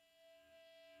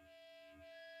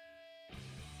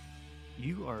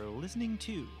You are listening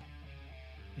to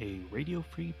a Radio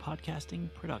Free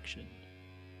Podcasting production.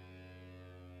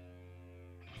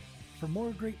 For more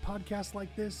great podcasts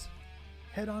like this,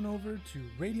 head on over to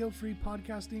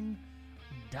radiofreepodcasting.com.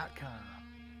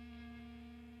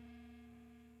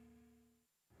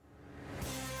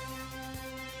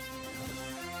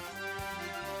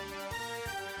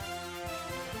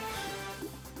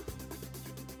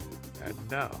 And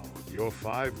now, your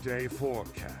 5-day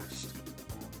forecast.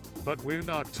 But we're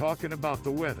not talking about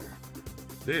the weather.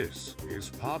 This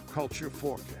is Pop Culture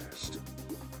Forecast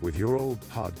with your old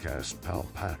podcast pal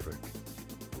Patrick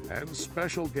and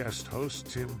special guest host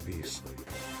Tim Beasley.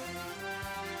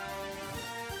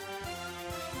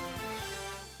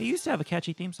 He used to have a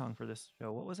catchy theme song for this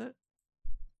show. What was it?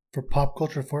 For Pop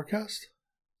Culture Forecast?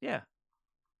 Yeah.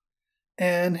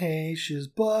 And Haish's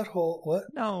butthole. What?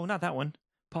 No, not that one.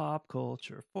 Pop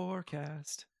Culture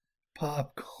Forecast.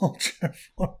 Pop Culture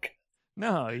Forecast.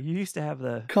 No, you used to have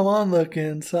the... Come on, look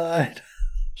inside.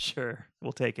 Sure,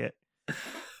 we'll take it.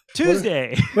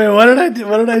 Tuesday. Wait, what did I do?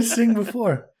 What did I sing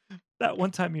before? That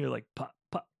one time you were like, pop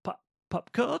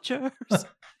cultures.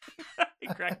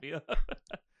 It cracked me up.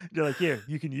 You're like, here,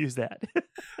 you can use that.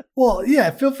 Well, yeah,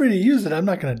 feel free to use it. I'm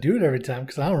not going to do it every time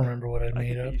because I don't remember what I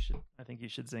made up. I think you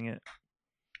should sing it.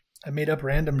 I made up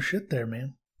random shit there,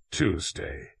 man.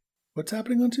 Tuesday. What's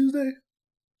happening on Tuesday?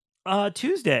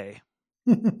 Tuesday.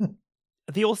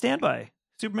 The old standby.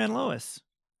 Superman Lois.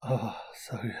 Oh,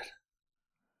 so good.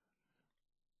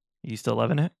 You still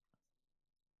loving it?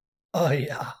 Oh,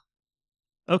 yeah.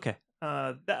 Okay.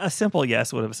 A simple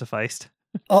yes would have sufficed.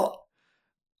 Oh.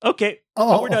 Okay.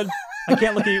 Oh, we're done. I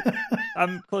can't look at you.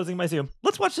 I'm closing my Zoom.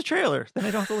 Let's watch the trailer. Then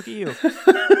I don't have to look at you. Do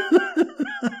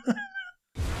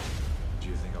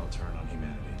you think I'll turn on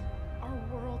humanity? Our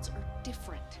worlds are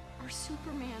different. Our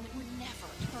Superman would never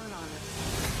turn on us.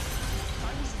 I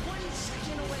was 1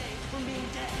 second away from being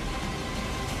dead.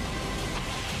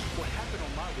 What happened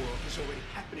on my world is already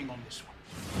happening on this one.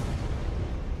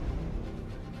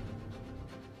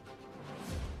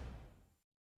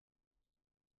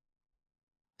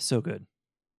 So good.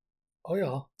 oh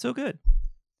yeah. So good.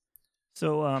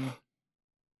 So,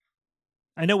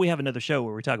 I know we have another show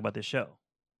where we talk about this show.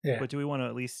 Yeah. But do we want to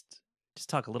at least just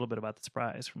talk a little bit about the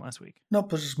surprise from last week?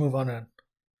 Nope, let's just move on in.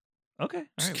 Okay. All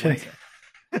Just right.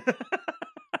 kidding.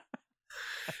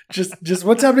 Just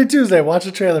what's happening Tuesday? Watch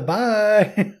the trailer.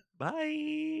 Bye.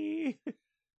 Bye.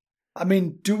 I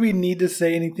mean, do we need to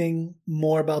say anything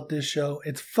more about this show?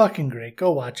 It's fucking great.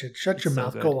 Go watch it. Shut your It's so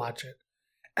mouth. good. Go watch it.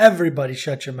 Everybody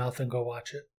shut your mouth and go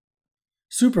watch it.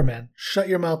 Superman, shut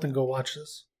your mouth and go watch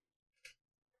this.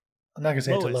 I'm not going to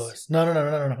say it to Lois. Lois.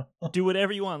 No. Do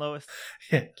whatever you want, Lois.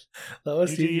 Yeah.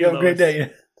 Lois, You do you you, have a great Lois.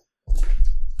 day.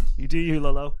 You do you,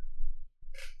 Lolo.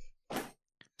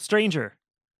 Stranger,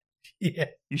 Yeah.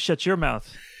 you shut your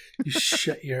mouth. You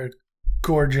shut your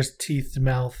gorgeous teethed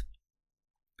mouth.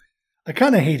 I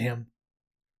kind of hate him.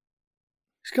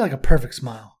 He's got like a perfect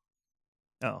smile.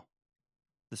 Oh.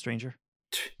 The stranger?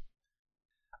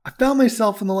 I found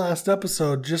myself in the last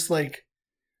episode just like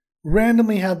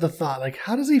randomly had the thought, like,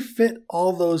 how does he fit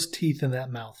all those teeth in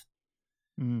that mouth?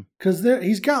 Mm. Because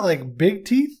he's got like big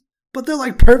teeth, but they're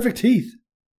like perfect teeth.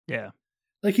 Yeah.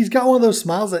 Like he's got one of those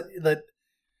smiles that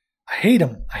I hate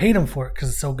him. I hate him for it because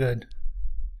it's so good.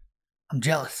 I'm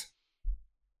jealous.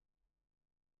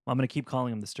 Well, I'm going to keep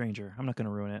calling him the stranger. I'm not going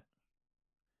to ruin it.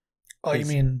 Oh, you Is-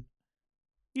 mean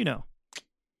You know.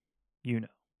 You know.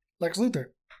 Lex Luthor?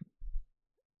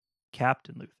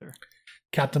 Captain Luther.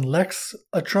 Captain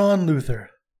Lexatron Luthor.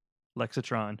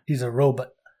 Lexatron. He's a robot.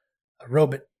 A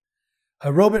robot.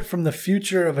 A robot from the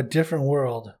future of a different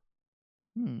world.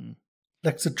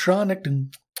 Lexatronic. Dun,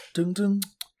 dun, dun,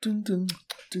 dun, dun,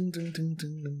 dun, dun, dun,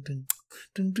 dun, dun,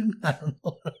 dun, dun. I don't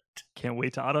know. Can't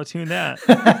wait to auto-tune that.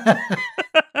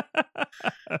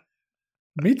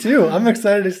 Me too. I'm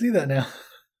excited to see that now.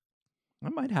 I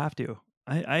might have to.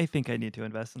 I think I need to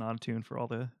invest in auto-tune for all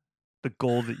the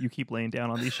gold that you keep laying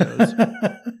down on these shows.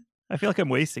 I feel like I'm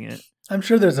wasting it. I'm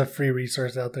sure there's a free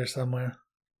resource out there somewhere.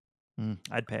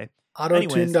 I'd pay.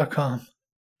 Autotune.com.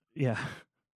 Yeah.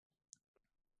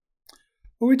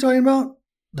 What are we talking about?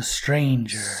 The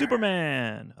Stranger.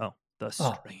 Superman. Oh, the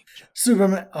Oh. Stranger.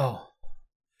 Superman. Oh.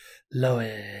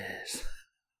 Lois.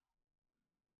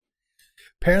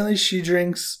 Apparently she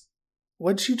drinks...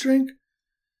 What'd she drink?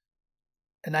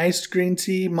 An iced green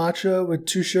tea matcha with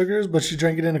 2 sugars, but she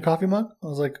drank it in a coffee mug? I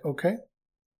was like, okay.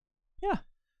 Yeah.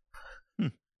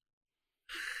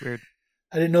 Weird.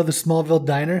 I didn't know the Smallville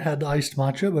Diner had iced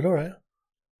matcha, but all right.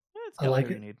 It's I got like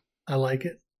whatever it. you need. I like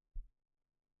it.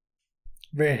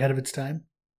 Very ahead of its time.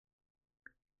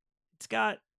 It's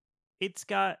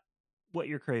got what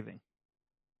you're craving.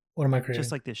 What am I craving?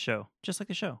 Just like this show. Just like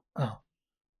the show. Oh.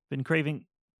 Been craving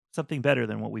something better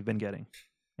than what we've been getting.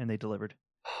 And they delivered.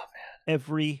 Oh, man.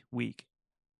 Every week.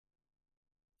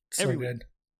 So Every good. week.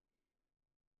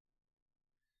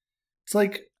 It's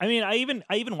like, I mean, I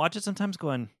even watch it sometimes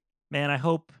going, man, I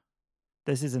hope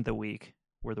this isn't the week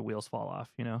where the wheels fall off,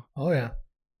 you know? oh yeah.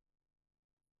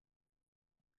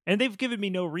 And they've given me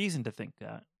no reason to think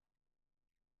that.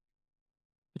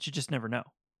 But you just never know.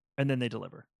 And then they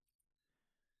deliver.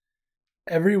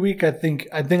 Every week, I think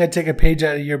I take a page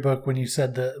out of your book when you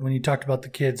talked about the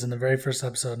kids in the very first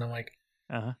episode, and I'm like,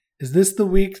 is this the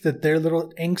week that their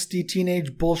little angsty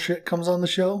teenage bullshit comes on the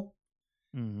show?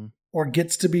 Mm-hmm. Or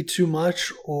gets to be too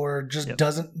much, or just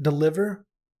doesn't deliver?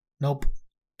 Nope.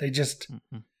 They just...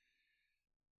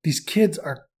 These kids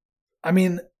are... I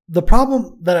mean, the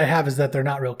problem that I have is that they're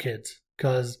not real kids,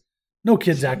 because no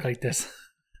kids act like this.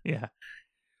 Yeah.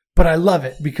 But I love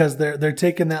it, because they're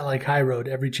taking that like high road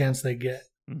every chance they get.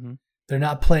 Mm-hmm. They're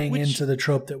not playing into the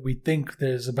trope that we think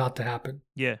is about to happen.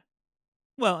 Yeah.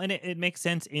 Well, and it makes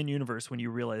sense in universe when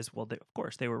you realize, well, of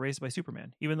course, they were raised by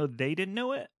Superman. Even though they didn't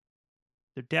know it,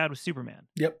 their dad was Superman.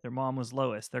 Yep. Their mom was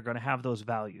Lois. They're going to have those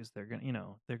values. They're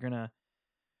going to,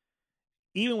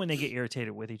 even when they get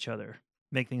irritated with each other,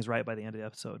 make things right by the end of the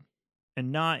episode.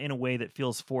 And not in a way that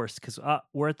feels forced, because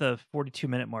we're at the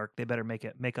 42-minute mark. They better make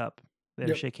up. They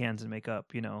better shake hands and make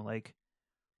up, you know, like...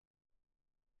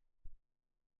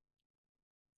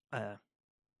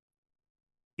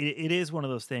 It is one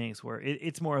of those things where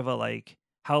it's more of a like,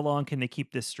 how long can they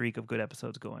keep this streak of good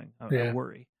episodes going? I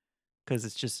worry, because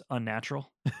it's just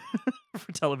unnatural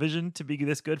for television to be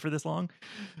this good for this long.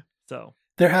 So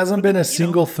there hasn't been a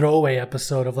single throwaway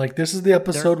episode of like, this is the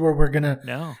episode where we're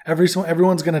gonna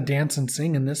everyone's gonna dance and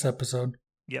sing in this episode.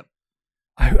 Yep.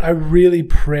 I really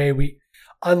pray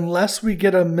unless we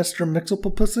get a Mr. Mixel,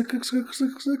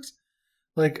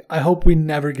 like I hope we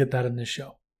never get that in this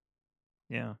show.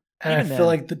 Yeah. And even I feel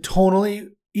like tonally,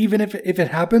 even if it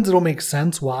happens, it'll make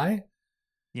sense why.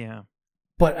 Yeah.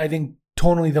 But I think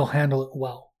tonally they'll handle it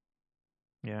well.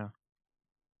 Yeah.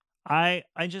 I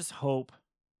just hope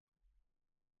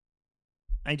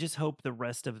the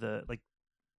rest of the, like,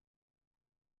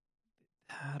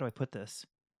 how do I put this?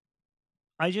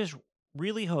 I just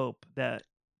really hope that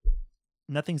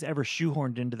nothing's ever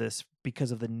shoehorned into this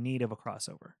because of the need of a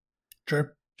crossover.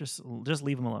 Sure. Just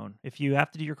leave them alone. If you have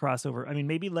to do your crossover, I mean,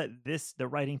 maybe let the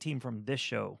writing team from this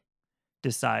show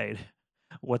decide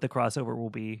what the crossover will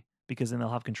be, because then they'll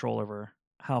have control over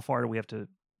how far do we have to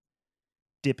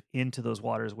dip into those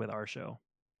waters with our show.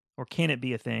 Or can it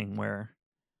be a thing where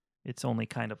it's only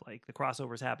kind of like the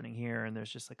crossover's happening here and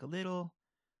there's just like a little,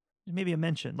 maybe a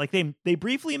mention. Like they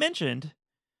briefly mentioned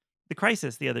the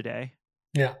Crisis the other day.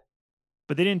 Yeah.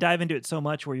 But they didn't dive into it so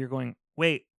much where you're going,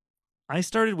 wait, I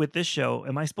started with this show.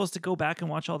 Am I supposed to go back and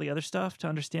watch all the other stuff to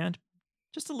understand?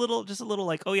 Just a little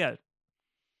like, oh yeah.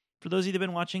 For those of you that have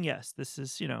been watching, yes, this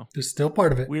is, There's still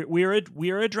part of it.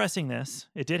 We're addressing this.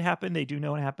 It did happen. They do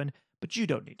know it happened, but you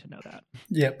don't need to know that.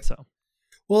 Yep. So,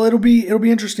 well, it'll be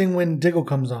interesting when Diggle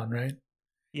comes on, right?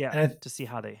 Yeah, and to see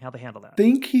how they handle that. I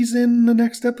think he's in the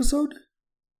next episode.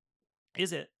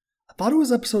 Is it? I thought it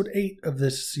was episode 8 of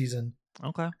this season.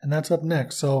 Okay. And that's up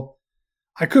next. So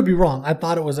I could be wrong. I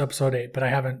thought it was episode 8, but I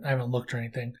haven't looked or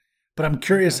anything. But I'm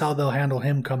curious how they'll handle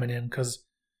him coming in, because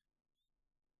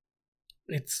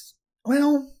he's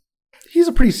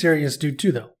a pretty serious dude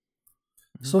too, though.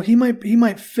 Mm-hmm. So he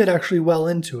might fit actually well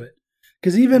into it.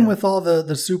 Because even with all the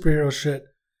superhero shit,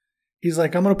 he's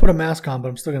like, I'm gonna put a mask on, but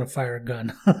I'm still gonna fire a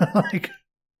gun.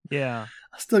 I'm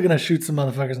still gonna shoot some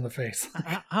motherfuckers in the face.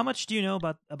 How much do you know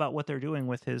about what they're doing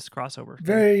with his crossover?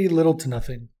 Very little to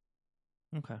nothing.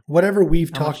 Okay. Whatever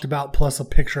we've talked about, plus a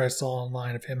picture I saw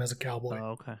online of him as a cowboy.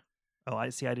 Oh, okay. Oh, I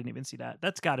see. I didn't even see that.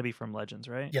 That's got to be from Legends,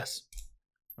 right? Yes.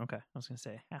 Okay. I was going to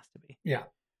say it has to be. Yeah.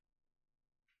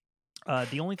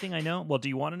 The only thing I know, well, do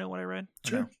you want to know what I read?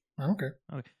 Sure. I don't care.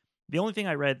 Okay. The only thing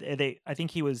I read, I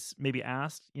think he was maybe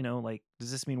asked, like,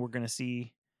 does this mean we're going to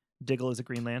see Diggle as a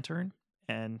Green Lantern?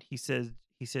 And he said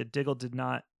Diggle did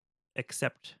not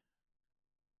accept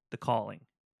the calling.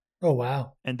 Oh,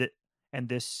 wow. And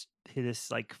this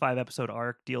like 5-episode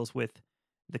arc deals with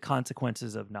the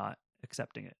consequences of not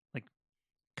accepting it. Like,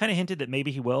 kind of hinted that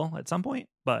maybe he will at some point,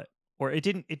 or it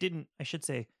didn't, I should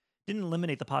say, didn't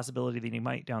eliminate the possibility that he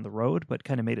might down the road, but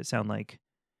kind of made it sound like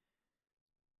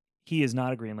he is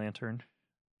not a Green Lantern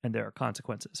and there are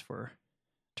consequences for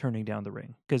turning down the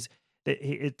ring. Because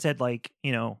it said, like,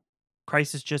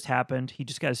 Crisis just happened. He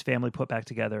just got his family put back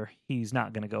together. He's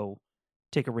not going to go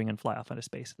take a ring and fly off into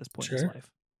space at this point in his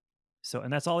life. So,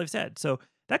 and that's all they've said. So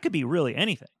that could be really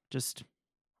anything. Just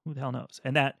Who the hell knows?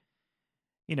 And that,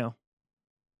 you know,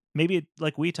 maybe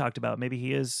like we talked about, maybe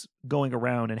he is going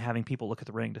around and having people look at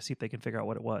the ring to see if they can figure out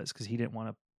what it was because he didn't want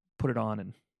to put it on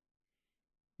and,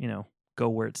 you know, go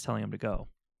where it's telling him to go.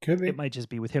 Could be. It might just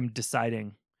be with him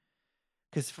deciding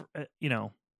because, you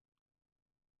know,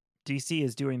 DC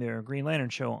is doing their Green Lantern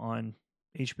show on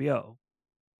HBO.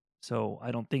 So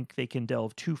I don't think they can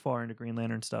delve too far into Green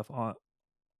Lantern stuff on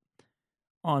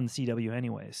CW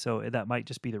anyway. So that might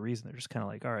just be the reason. They're just kind of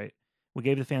like, all right, we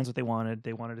gave the fans what they wanted.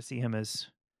 They wanted to see him as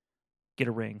get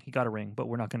a ring. He got a ring, but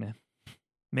we're not going to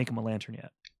make him a lantern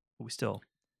yet. But we still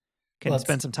can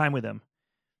spend some time with him.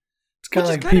 It's kind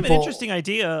Which of is like kind of people. an interesting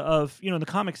idea of, you know, in the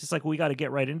comics, it's like, well, we got to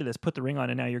get right into this, put the ring on,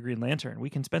 and now you're Green Lantern. We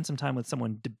can spend some time with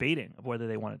someone debating of whether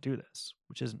they want to do this,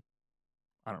 which isn't,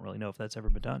 I don't really know if that's ever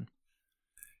been done.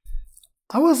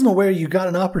 I wasn't aware you got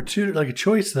an opportunity, like a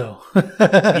choice, though.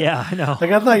 Yeah, I know.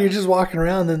 Like I thought you're just walking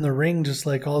around, then the ring just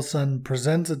like all of a sudden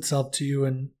presents itself to you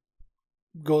and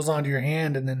goes onto your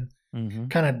hand, and then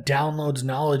kind of downloads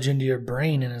knowledge into your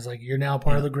brain, and is like, you're now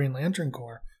part of the Green Lantern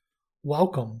Corps.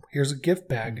 Welcome. Here's a gift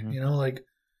bag. You know, like,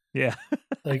 yeah,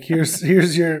 like here's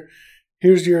your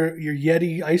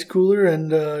Yeti ice cooler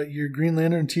and your Green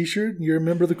Lantern T-shirt. You're a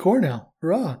member of the Corps now.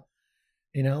 Hurrah!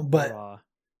 You know, but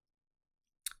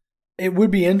it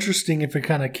would be interesting if it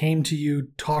kind of came to you,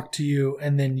 talked to you,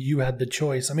 and then you had the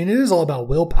choice. I mean, it is all about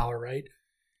willpower, right?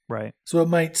 Right. So it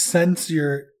might sense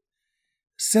your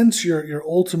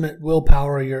ultimate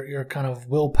willpower, your kind of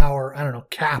willpower, I don't know,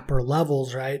 cap or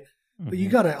levels, right? But you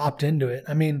got to opt into it.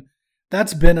 I mean,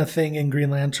 that's been a thing in Green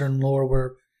Lantern lore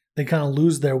where they kind of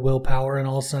lose their willpower and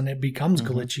all of a sudden it becomes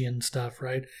glitchy and stuff,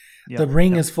 right? Yep. The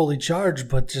ring is fully charged,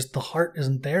 but just the heart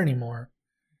isn't there anymore.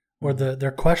 Or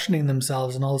they're questioning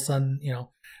themselves and all of a sudden, you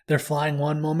know, they're flying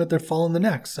one moment, they're falling the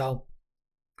next. So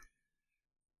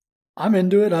I'm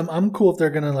into it. I'm cool if they're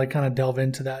going to like kind of delve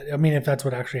into that. I mean, if that's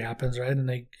what actually happens, right? And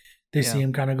they see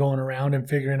him kind of going around and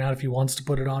figuring out if he wants to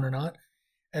put it on or not.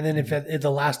 And then if at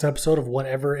the last episode of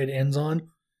whatever it ends on,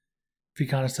 if he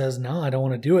kind of says, no, I don't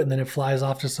want to do it, and then it flies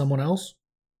off to someone else,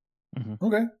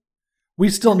 okay. We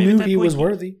still knew he was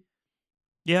worthy.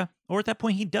 Yeah. Or at that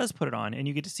point, he does put it on, and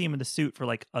you get to see him in the suit for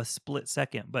like a split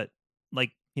second. But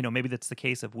like, you know, maybe that's the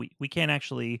case of we can't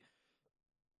actually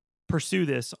pursue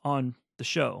this on the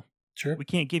show. Sure. We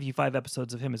can't give you 5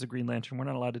 episodes of him as a Green Lantern. We're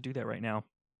not allowed to do that right now.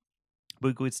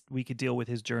 But we could deal with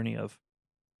his journey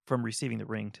from receiving the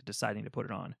ring to deciding to put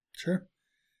it on. Sure.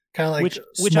 Kind of like which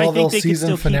Smallville I think they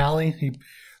season finale. He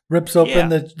rips open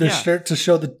the shirt to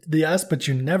show the S, but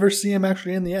you never see him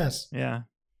actually in the S. Yeah.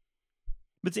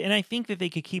 And I think that they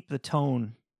could keep the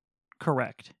tone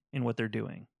correct in what they're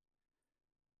doing.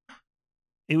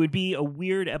 It would be a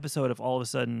weird episode if all of a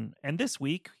sudden, and this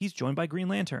week, he's joined by Green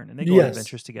Lantern, and they go on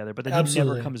adventures together, but then he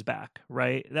never comes back,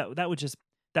 right? That would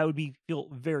feel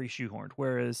very shoehorned,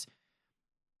 whereas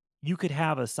you could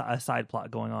have a side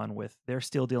plot going on with they're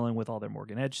still dealing with all their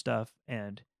Morgan Edge stuff,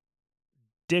 and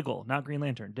Diggle, not Green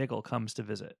Lantern, Diggle comes to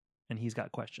visit, and he's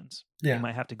got questions. Yeah, he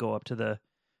might have to go up to the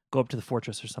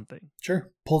fortress or something.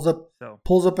 Sure, pulls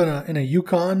up in a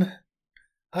Yukon.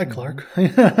 Hi, Clark.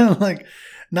 Like,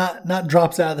 not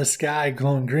drops out of the sky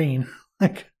glowing green.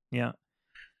 Like, yeah,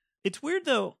 it's weird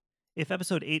though. If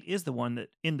episode 8 is the one that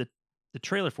in the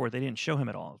trailer for it, they didn't show him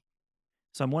at all.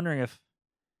 So I'm wondering if,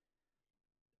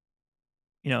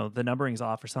 you know, the numbering's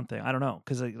off or something. I don't know,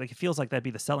 because like it feels like that'd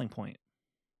be the selling point.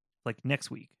 Like next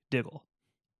week, Diggle,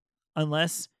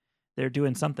 unless they're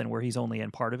doing something where he's only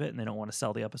in part of it, and they don't want to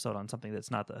sell the episode on something that's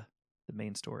not the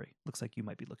main story. Looks like you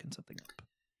might be looking something up.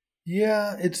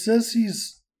 Yeah, it says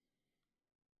he's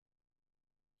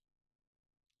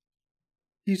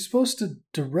supposed to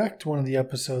direct one of the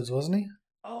episodes, wasn't he?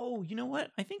 Oh, you know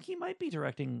what? I think he might be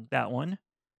directing that one.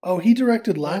 Oh, he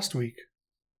directed last week.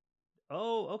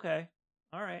 Oh, okay.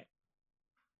 All right.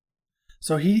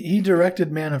 So he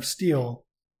directed Man of Steel,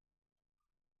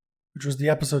 which was the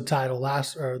episode title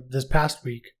this past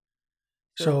week.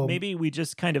 So maybe we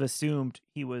just kind of assumed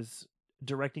he was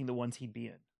directing the ones he'd be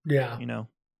in. Yeah. You know,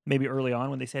 maybe early on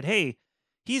when they said, "Hey,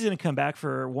 he's going to come back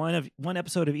for one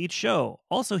episode of each show.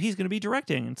 Also, he's going to be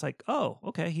directing." And it's like, "Oh,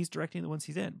 okay, he's directing the ones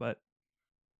he's in." But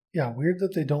yeah, weird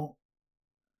that they don't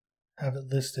have it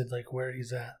listed like where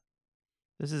he's at.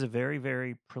 This is a very,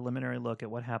 very preliminary look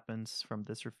at what happens from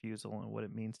this refusal and what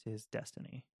it means to his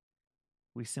destiny.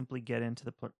 We simply get into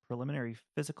the preliminary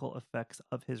physical effects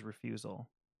of his refusal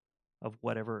of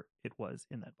whatever it was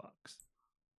in that box.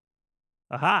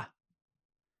 Aha!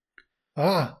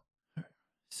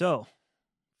 So,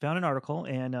 found an article,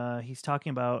 and he's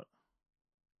talking about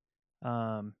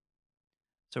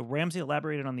So Ramsey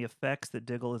elaborated on the effects that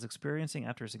Diggle is experiencing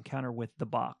after his encounter with the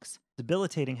box,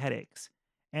 debilitating headaches,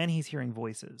 and he's hearing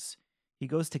voices. He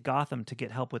goes to Gotham to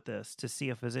get help with this, to see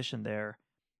a physician there,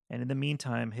 and in the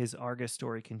meantime, his Argus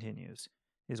story continues.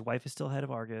 His wife is still head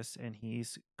of Argus, and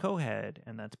he's co-head,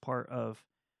 and that's part of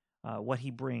what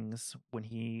he brings when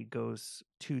he goes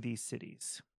to these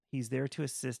cities. He's there to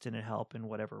assist and help in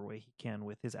whatever way he can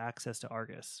with his access to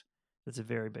Argus. That's a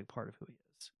very big part of who he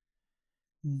is.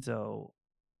 So,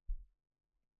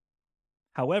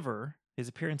 however, his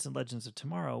appearance in Legends of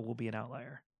Tomorrow will be an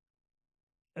outlier.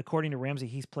 According to Ramsey,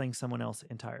 he's playing someone else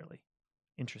entirely.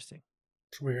 Interesting.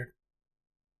 It's weird.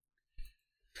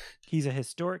 He's a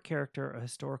historic character, a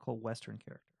historical Western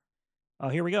character. Oh,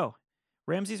 here we go.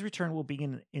 Ramsey's return will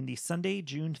begin in the Sunday,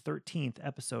 June 13th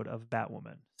episode of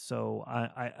Batwoman. So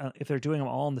I if they're doing them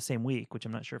all in the same week, which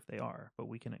I'm not sure if they are, but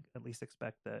we can at least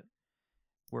expect that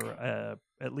we're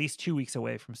at least 2 weeks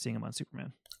away from seeing him on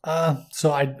Superman.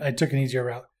 So I took an easier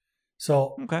route.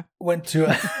 So Okay. went to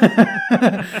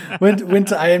went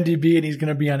to IMDb, and he's going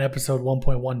to be on episode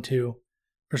 1.12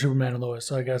 for Superman and Lois.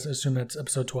 So I guess assume that's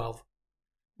episode 12.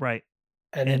 Right.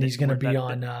 And then he's going to be that-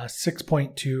 on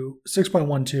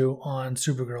 6.12 on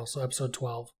Supergirl, so episode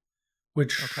 12,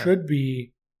 which should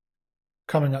be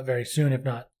coming up very soon, if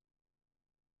not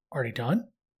already done.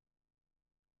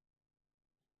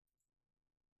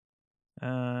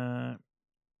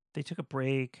 They took a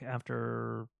break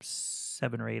after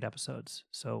 7 or 8 episodes,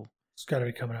 so It's got to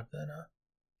be coming up then.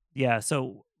 yeah.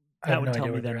 So I that have would no tell idea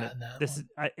me where they're then at in that this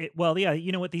one. is well, yeah.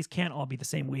 You know what? These can't all be the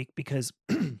same week because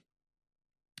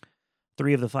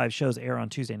 3 of the 5 shows air on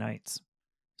Tuesday nights.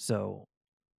 So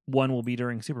one will be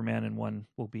during Superman, and one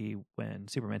will be when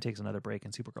Superman takes another break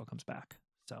and Supergirl comes back.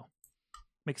 So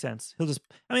makes sense.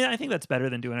 I think that's better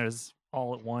than doing it as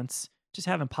all at once. Just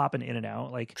have him popping in and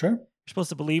out. Like, Sure. you're supposed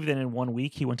to believe that in 1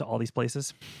 week he went to all these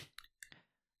places.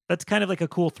 That's kind of like a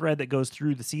cool thread that goes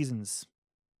through the seasons,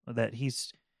 that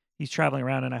he's traveling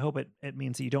around, and I hope it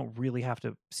means that you don't really have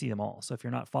to see them all. So if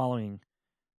you're not following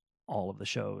all of the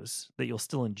shows, that you'll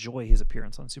still enjoy his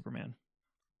appearance on Superman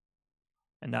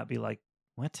and not be like,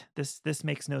 what? This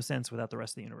makes no sense without the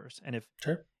rest of the universe. And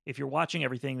Sure. if you're watching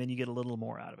everything, then you get a little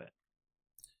more out of it.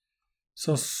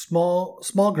 So Small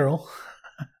Girl.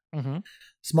 Mm-hmm.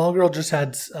 Small Girl just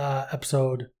had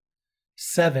episode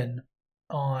 7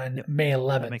 on May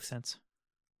 11th. That makes sense.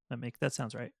 That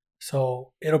sounds right.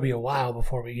 So it'll be a while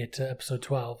before we get to episode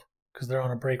 12 because they're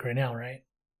on a break right now, right?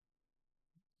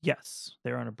 Yes,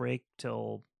 they're on a break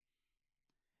till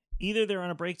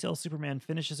Superman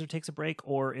finishes or takes a break,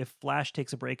 or if Flash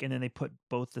takes a break and then they put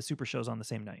both the super shows on the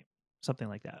same night, something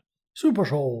like that. Super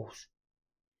shows.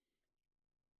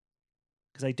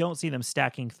 Because I don't see them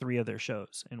stacking 3 of their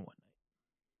shows in one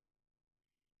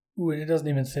night. Ooh, and it doesn't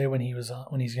even say when he's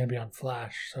going to be on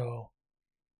Flash, so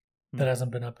that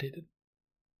hasn't been updated.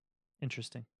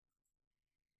 Interesting.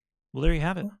 Well, there you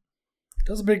have it.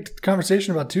 That was a big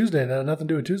conversation about Tuesday that had nothing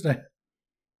to do with Tuesday.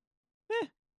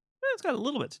 It's got a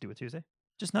little bit to do with Tuesday,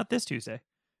 just not this Tuesday.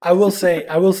 I will say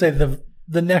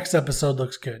the next episode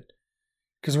looks good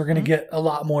because we're going to get a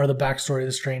lot more of the backstory of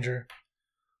the Stranger.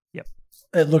 Yep.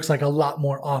 It looks like a lot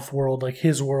more off-world, like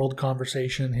his world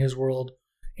conversation, his world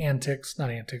antics, not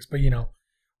antics, but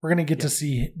we're going to get to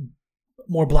see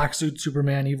more black suit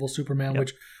Superman, evil Superman,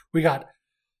 which we got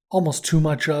almost too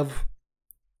much of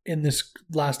in this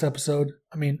last episode.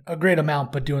 I mean, a great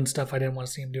amount, but doing stuff I didn't want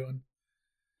to see him doing.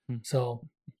 So,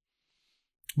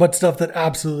 but stuff that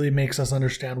absolutely makes us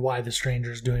understand why the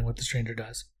Stranger is doing what the Stranger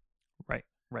does. Right.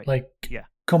 Like, yeah,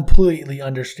 completely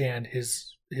understand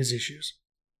his issues.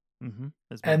 Mm-hmm.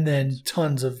 And then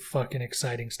tons of fucking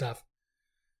exciting stuff.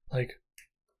 Like,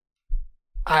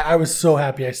 I was so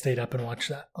happy I stayed up and watched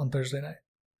that on Thursday night.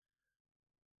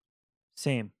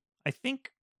 Same. I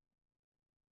think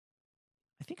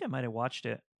I might have watched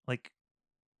it. Like,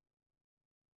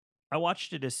 I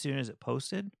watched it as soon as it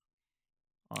posted.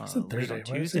 I said Thursday. Why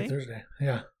did I say Thursday?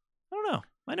 Yeah. I don't know.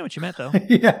 I know what you meant though.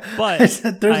 Yeah. But I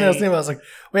said Thursday. I was like,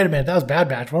 wait a minute, that was Bad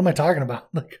Batch. What am I talking about?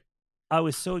 Like, I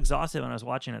was so exhausted when I was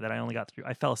watching it that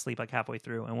I fell asleep like halfway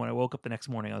through. And when I woke up the next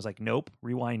morning, I was like, nope,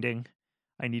 rewinding.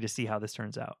 I need to see how this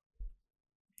turns out.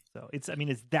 So it's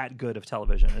that good of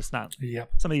television. It's not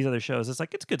some of these other shows. It's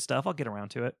like, it's good stuff. I'll get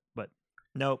around to it, but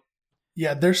nope.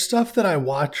 Yeah. There's stuff that I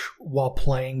watch while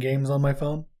playing games on my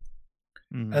phone.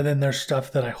 Mm-hmm. And then there's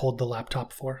stuff that I hold the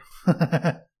laptop for.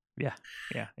 Yeah.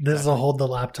 Exactly. This is a hold the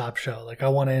laptop show. Like, I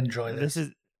want to enjoy this.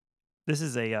 This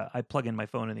is I plug in my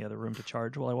phone in the other room to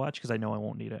charge while I watch because I know I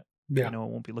won't need it. Yeah. I know I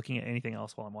won't be looking at anything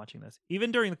else while I'm watching this.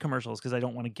 Even during the commercials because I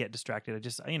don't want to get distracted.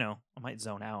 I might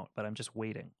zone out, but I'm just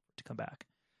waiting to come back.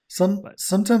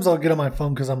 Sometimes I'll get on my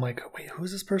phone because I'm like, wait,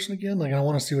 who's this person again? Like, I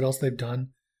want to see what else they've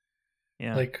done.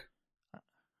 Yeah. Like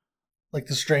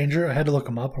The Stranger. I had to look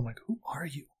him up. I'm like, who are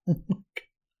you?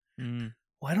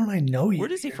 Why don't I know you? Where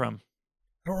is he from?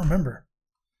 I don't remember.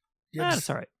 Yeah, That's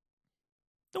all right.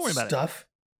 Don't worry about it. Stuff.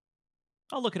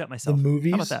 I'll look it up myself. The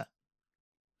movies. How about that?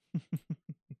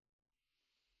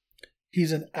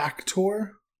 He's an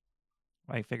actor.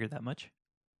 I figured that much.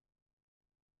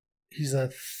 He's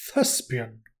a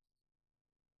thespian.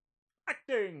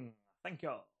 Acting. Thank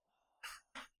you.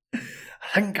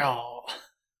 Thank you.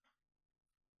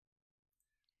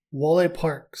 Wale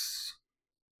Parks.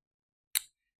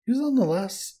 He was on the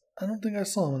last... I don't think I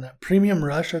saw him in that. Premium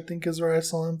Rush, I think, is where I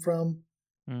saw him from.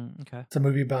 Okay. It's a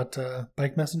movie about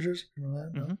bike messengers.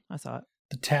 Remember that? No? I saw it.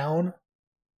 The Town.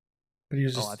 But he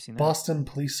was I've just seen that. Boston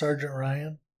Police Sergeant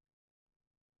Ryan.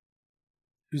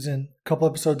 He was in a couple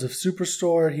episodes of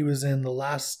Superstore. He was in the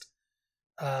last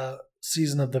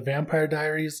season of The Vampire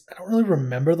Diaries. I don't really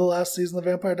remember the last season of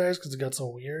The Vampire Diaries because it got so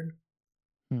weird.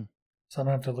 So I'm going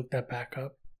to have to look that back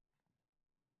up.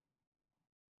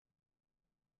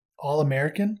 All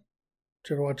American? Did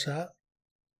you ever watch that?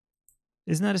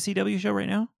 Isn't that a CW show right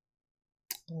now?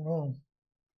 I don't know.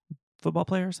 Football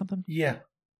player or something? Yeah.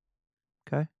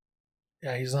 Okay.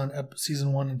 Yeah, he's on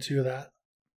season 1 and 2 of that.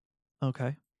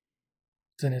 Okay.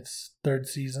 It's in its 3rd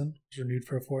season. It's renewed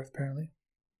for a 4th, apparently.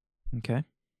 Okay.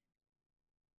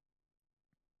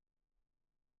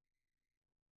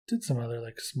 Did some other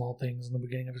like small things in the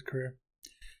beginning of his career.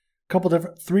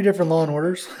 3 different Law and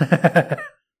Orders.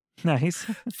 Nice.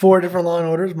 4 different Law and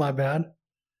Orders, my bad.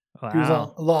 Wow. He was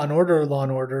on Law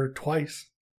and Order twice.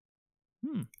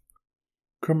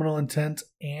 Criminal Intent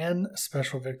and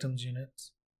Special Victims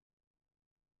Units.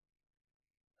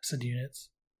 I said units.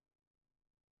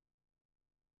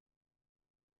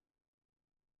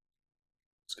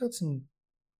 It's got some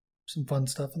fun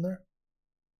stuff in there.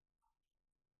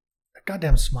 That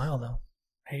goddamn smile, though.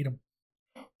 I hate him.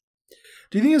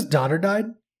 Do you think his daughter died?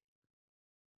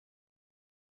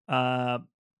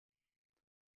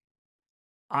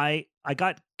 I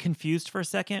got confused for a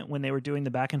second when they were doing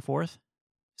the back and forth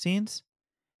scenes,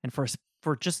 and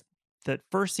for just that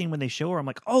first scene when they show her, I'm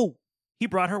like, oh, he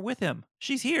brought her with him.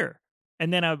 She's here.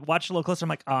 And then I watched a little closer. I'm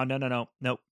like, oh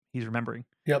nope, he's remembering.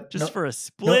 Yep. Just for a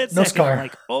split no second, scar. I'm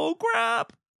like, oh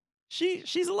crap,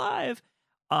 she's alive.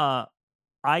 I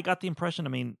got the impression. I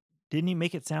mean, didn't he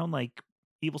make it sound like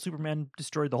evil Superman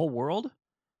destroyed the whole world?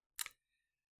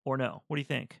 Or no? What do you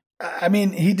think? I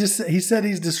mean, he said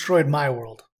he's destroyed my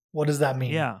world. What does that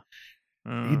mean? Yeah.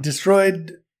 He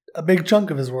destroyed a big chunk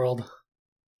of his world.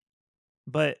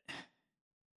 But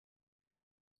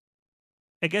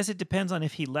I guess it depends on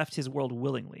if he left his world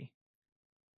willingly.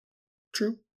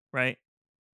 True. Right?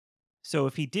 So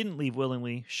if he didn't leave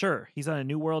willingly, sure, he's on a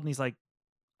new world and he's like,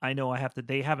 I know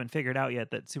they haven't figured out yet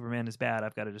that Superman is bad.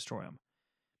 I've got to destroy him.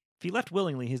 If he left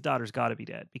willingly, his daughter's got to be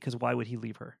dead because why would he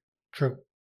leave her? True.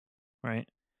 Right?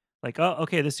 Like, oh,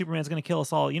 okay, this Superman's going to kill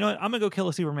us all. You know what? I'm going to go kill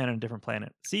a Superman on a different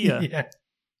planet. See ya. Yeah.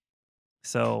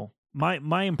 So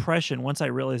my impression once I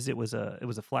realized it was a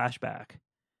flashback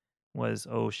was,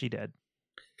 oh, she dead.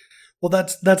 Well,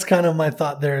 that's kind of my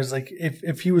thought there is like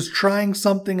if he was trying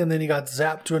something and then he got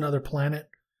zapped to another planet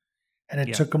and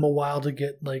it took him a while to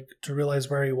get to realize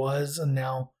where he was, and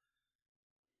now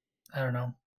I don't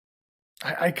know.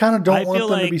 I kind of don't want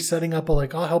them to be setting up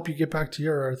I'll help you get back to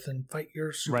your Earth and fight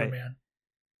your Superman. Right.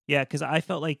 Yeah, because I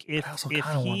felt like if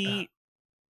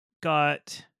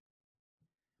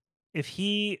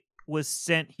he was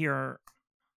sent here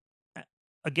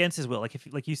against his will,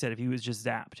 like you said, if he was just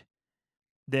zapped,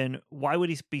 then why would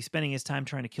he be spending his time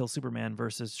trying to kill Superman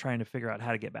versus trying to figure out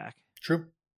how to get back? True.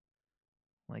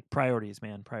 Like priorities,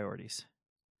 man, priorities.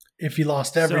 If he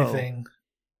lost everything. So,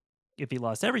 if he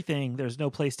lost everything, there's no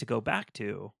place to go back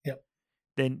to. Yep.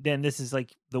 Then this is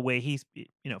like the way he's,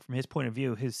 from his point of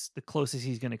view, the closest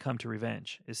he's going to come to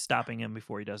revenge is stopping him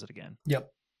before he does it again. Yep.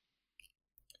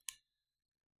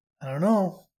 I don't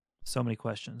know. So many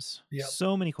questions. Yep.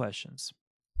 So many questions.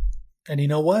 And you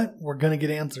know what? We're going to get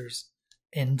answers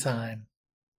in time.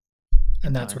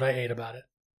 And that's what I hate about it.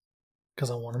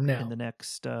 Because I want them now.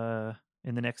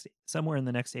 Somewhere in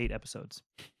the next 8 episodes.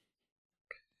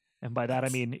 And by that, I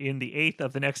mean in the 8th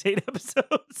of the next 8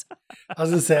 episodes. I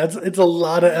was going to say, it's a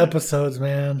lot of episodes,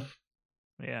 man.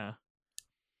 Yeah.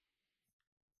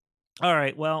 All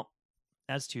right. Well,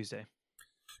 that's Tuesday.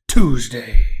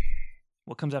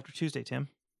 What comes after Tuesday, Tim?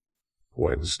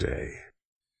 Wednesday.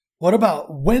 What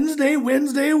about Wednesday? Well,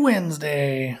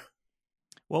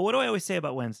 what do I always say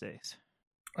about Wednesdays?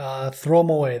 Throw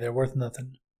them away. They're worth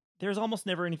nothing. there's almost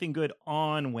never anything good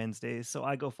on Wednesdays, so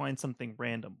I go find something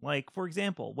random. Like, for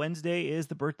example, Wednesday is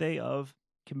the birthday of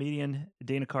comedian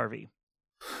Dana Carvey.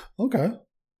 Okay.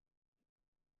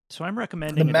 So I'm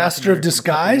recommending The Master of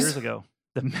Disguise? Years ago.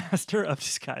 The Master of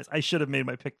Disguise. I should have made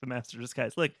my pick, The Master of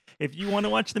Disguise. Look, if you want to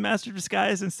watch The Master of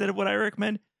Disguise instead of what I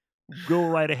recommend, go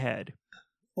right ahead.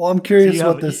 Well, I'm curious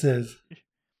what this is.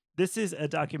 This is a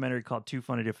documentary called Too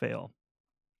Funny to Fail.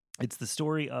 It's the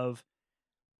story of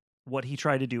what he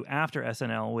tried to do after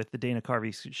SNL with the Dana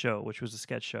Carvey show, which was a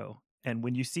sketch show. And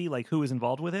when you see like who was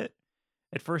involved with it,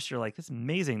 at first you're like, "This is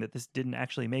amazing that this didn't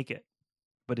actually make it,"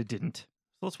 but it didn't.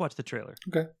 So let's watch the trailer.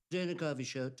 Okay. Dana Carvey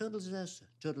show, total disaster,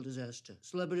 total disaster.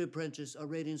 Celebrity Apprentice, our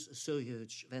ratings are so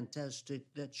huge, fantastic.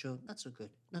 That show, not so good,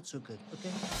 not so good. Okay.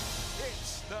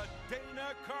 It's the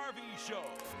Dana Carvey Show.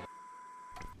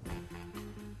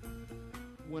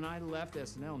 When I left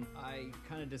SNL, I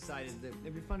kind of decided that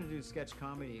it'd be fun to do sketch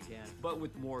comedy again, but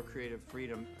with more creative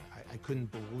freedom. I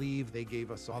couldn't believe they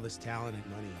gave us all this talent and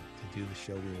money to do the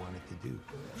show we wanted to do.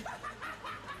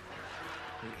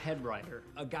 The head writer,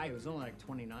 a guy who was only like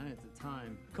 29 at the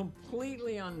time,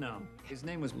 completely unknown. His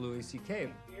name was Louis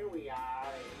C.K. Here we are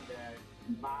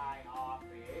in my office.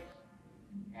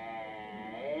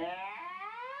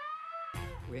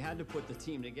 We had to put the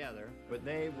team together, but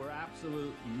they were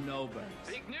absolute nobodies.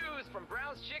 Big news from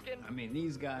Brown's Chicken. I mean,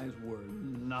 these guys were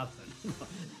nothing.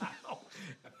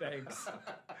 Thanks.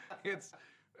 It's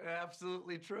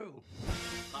absolutely true.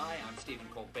 Hi, I'm Stephen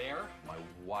Colbert. My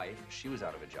wife, she was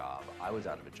out of a job. I was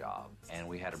out of a job. And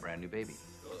we had a brand new baby.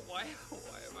 Why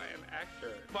am I an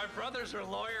actor? My brothers are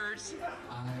lawyers.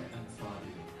 I am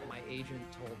Fabio. My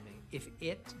agent told me, if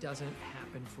it doesn't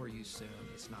happen for you soon,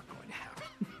 it's not going to happen.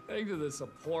 Thanks to the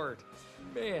support.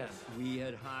 Man, we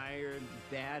had hired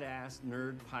badass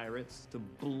nerd pirates to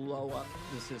blow up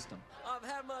the system. I've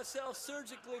had myself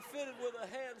surgically fitted with a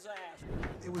hand's ass.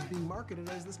 It was being marketed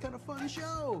as this kind of fun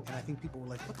show. And I think people were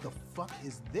like, what the fuck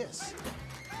is this?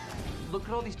 Look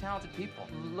at all these talented people.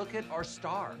 Look at our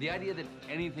star. The idea that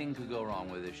anything could go wrong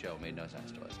with this show made no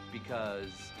sense to us because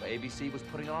ABC was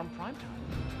putting it on primetime.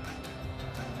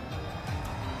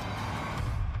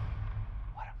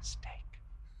 What a mistake.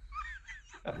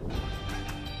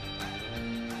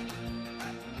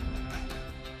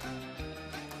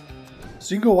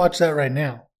 So you can go watch that right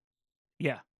now.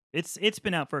 Yeah. It's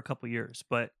been out for a couple years,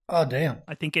 but oh damn,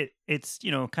 I think it's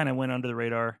kind of went under the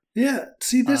radar. Yeah,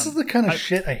 see, this is the kind of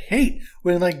shit I hate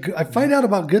when like I find out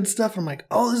about good stuff. I'm like,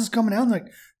 oh, this is coming out. I'm like,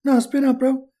 no, it's been out,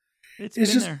 bro. It's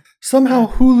just there.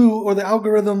 Somehow Hulu or the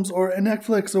algorithms or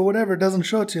Netflix or whatever doesn't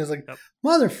show it to you. It's like,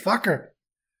 motherfucker.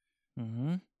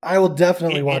 Mm-hmm. I will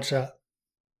definitely watch that.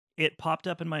 It popped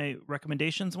up in my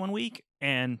recommendations one week,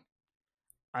 and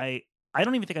I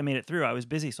don't even think I made it through. I was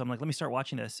busy, so I'm like, let me start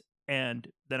watching this. And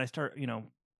then I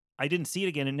I didn't see it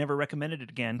again and never recommended it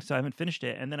again, so I haven't finished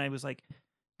it. And then I was like,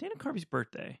 Dana Carvey's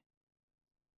birthday.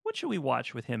 What should we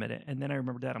watch with him in it? And then I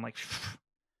remembered that. I'm like,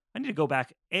 I need to go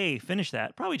back, finish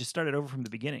that. Probably just start it over from the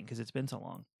beginning because it's been so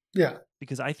long. Yeah.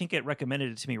 Because I think it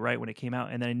recommended it to me right when it came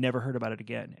out, and then I never heard about it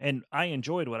again. And I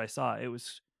enjoyed what I saw. It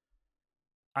was...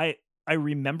 I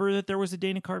remember that there was a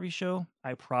Dana Carvey show.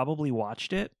 I probably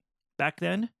watched it back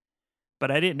then,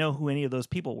 but I didn't know who any of those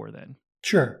people were then.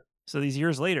 Sure. So these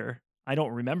years later, I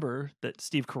don't remember that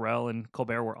Steve Carell and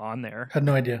Colbert were on there. Had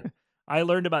no idea. I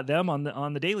learned about them on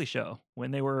the Daily Show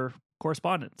when they were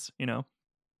correspondents,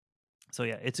 So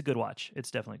yeah, it's a good watch.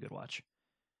 It's definitely a good watch.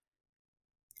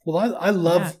 Well, I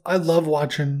love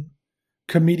watching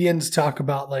comedians talk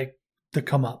about like the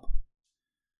come up.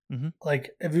 Mm-hmm.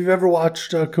 Like, have you ever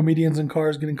watched comedians in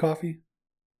cars getting coffee?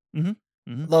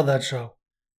 Mm-hmm. Mm-hmm. Love that show.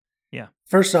 Yeah.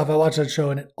 First off, I watch that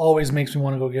show and it always makes me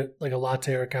want to go get like a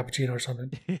latte or a cappuccino or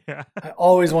something. Yeah. I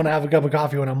always want to have a cup of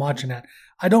coffee when I'm watching that.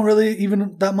 I don't really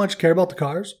even that much care about the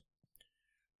cars,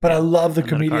 but I love the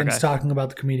comedians talking about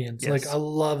the comedians. Yes. Like, I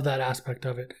love that aspect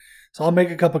of it. So I'll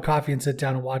make a cup of coffee and sit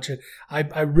down and watch it.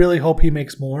 I really hope he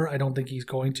makes more. I don't think he's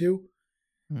going to.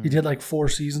 He did like 4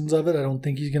 seasons of it. I don't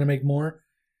think he's going to make more.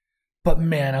 But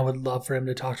man, I would love for him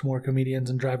to talk to more comedians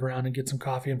and drive around and get some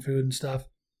coffee and food and stuff.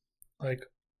 Like,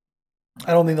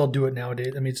 I don't think they'll do it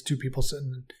nowadays. I mean, it's 2 people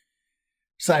sitting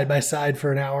side by side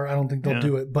for an hour. I don't think they'll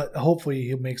do it, but hopefully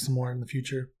he'll make some more in the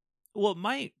future. Well,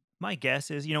 my guess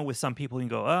is, with some people you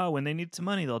can go, oh, when they need some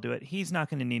money, they'll do it. He's not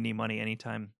going to need any money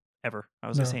anytime ever. I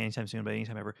was going to say anytime soon, but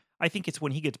anytime ever. I think it's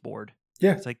when he gets bored.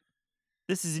 Yeah. It's like,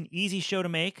 this is an easy show to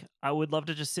make. I would love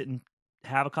to just sit and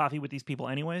have a coffee with these people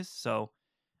anyways. So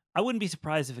I wouldn't be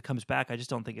surprised if it comes back. I just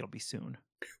don't think it'll be soon.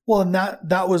 Well, and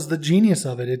that was the genius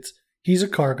of it. He's a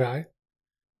car guy.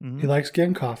 Mm-hmm. He likes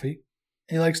getting coffee.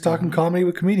 And he likes talking comedy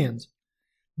with comedians.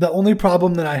 The only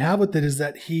problem that I have with it is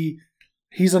that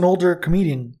he's an older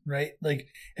comedian, right? Like,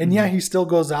 and yeah, he still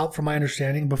goes out, from my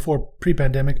understanding, before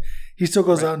pre-pandemic, he still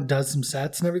goes out and does some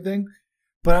sets and everything.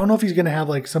 But I don't know if he's going to have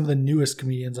like some of the newest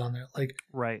comedians on there. Like,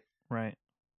 right.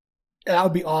 That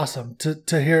would be awesome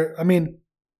to hear. I mean,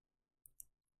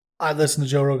 I listen to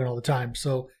Joe Rogan all the time,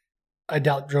 so I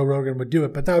doubt Joe Rogan would do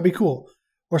it, but that would be cool.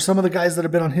 Or some of the guys that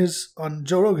have been on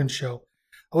Joe Rogan's show.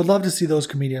 I would love to see those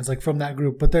comedians like from that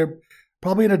group, but they're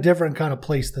probably in a different kind of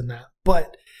place than that.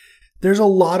 But there's a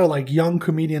lot of like young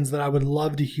comedians that I would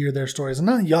love to hear their stories. And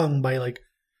not young by like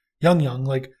young,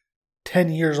 like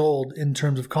 10 years old in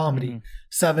terms of comedy,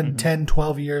 7, 10,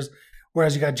 12 years.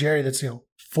 Whereas you got Jerry that's,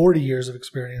 40 years of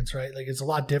experience, right? Like it's a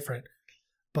lot different.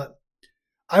 But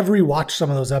I've rewatched some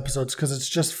of those episodes because it's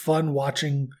just fun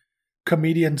watching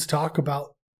comedians talk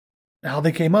about how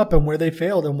they came up and where they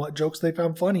failed and what jokes they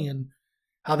found funny and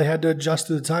how they had to adjust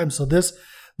to the time. So this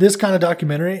kind of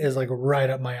documentary is like right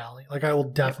up my alley. Like I will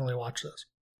definitely watch this.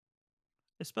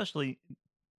 Especially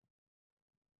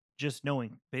just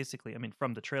knowing, basically, I mean,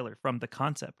 from the trailer, from the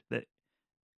concept, that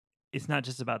it's not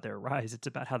just about their rise, it's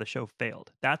about how the show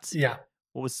failed. That's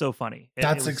what was so funny.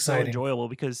 That's it was exciting. So enjoyable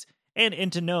because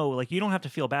and to know, like, you don't have to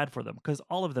feel bad for them because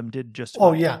all of them did just fine.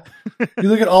 Oh yeah. You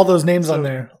look at all those names on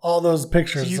there, all those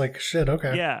pictures, it's like shit,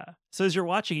 okay. Yeah. So as you're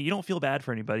watching it, you don't feel bad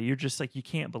for anybody. You're just like, you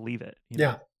can't believe it.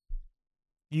 Yeah.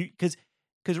 Because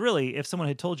really, if someone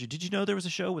had told you, did you know there was a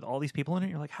show with all these people in it?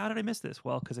 You're like, how did I miss this?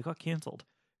 Well, because it got canceled.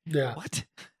 Yeah. What?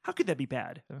 How could that be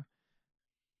bad?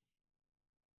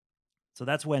 So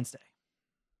that's Wednesday.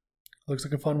 Looks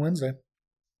like a fun Wednesday.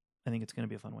 I think it's going to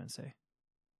be a fun Wednesday.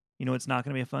 You know, it's not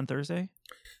going to be a fun Thursday?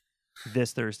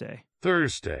 This Thursday.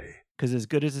 Because as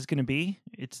good as it's going to be,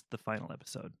 it's the final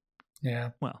episode. Yeah.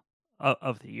 Well,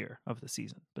 of the year, of the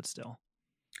season, but still.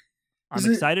 I'm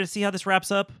excited to see how this wraps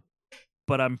up,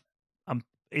 but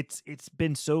it's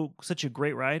been such a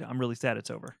great ride. I'm really sad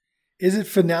it's over. Is it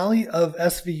finale of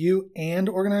SVU and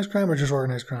Organized Crime or just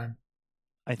Organized Crime?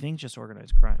 I think just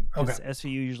Organized Crime. Okay.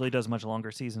 SVU usually does much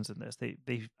longer seasons than this.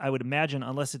 They I would imagine,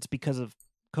 unless it's because of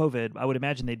COVID, I would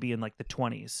imagine they'd be in like the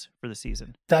 20s for the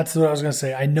season. That's what I was going to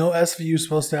say. I know SVU is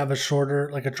supposed to have a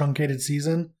shorter, like a truncated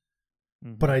season,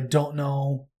 but I don't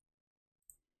know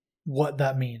what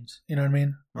that means. You know what I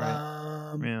mean?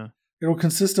 Right. Yeah. It will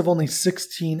consist of only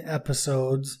 16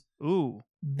 episodes. Ooh.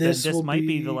 This might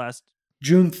be the last.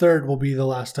 June 3rd will be the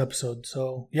last episode.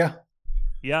 So, yeah.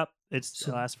 Yep. It's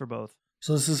the last for both.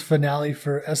 So this is finale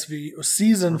for SVU,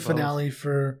 season finale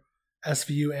for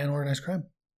SVU and Organized Crime.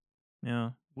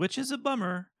 Yeah. Which is a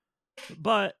bummer.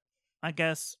 But I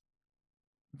guess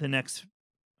the next,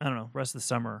 I don't know, rest of the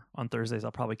summer on Thursdays,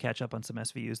 I'll probably catch up on some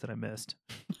SVUs that I missed.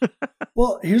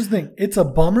 Well, here's the thing. It's a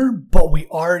bummer, but we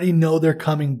already know they're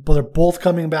coming. But they're both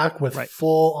coming back with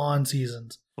full-on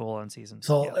seasons. Full-on seasons.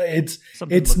 So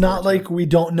it's not like we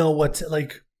don't know what's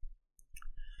like.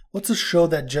 What's a show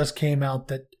that just came out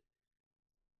that?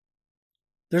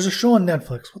 There's a show on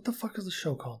Netflix. What the fuck is the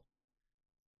show called?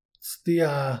 It's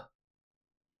the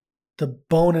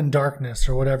Bone and Darkness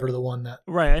or whatever, the one that.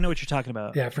 Right, I know what you're talking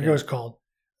about. Yeah, I forget what it's called.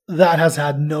 That has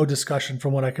had no discussion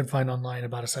from what I can find online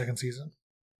about a second season.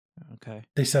 Okay.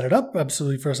 They set it up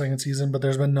absolutely for a second season, but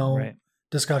there's been no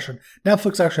discussion.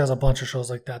 Netflix actually has a bunch of shows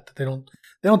like that they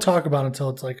don't talk about until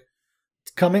it's like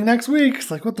it's coming next week.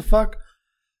 It's like, what the fuck?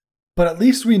 But at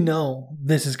least we know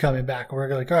this is coming back.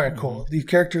 We're like, all right, cool. These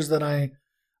characters that I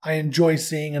enjoy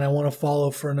seeing and I want to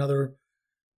follow for another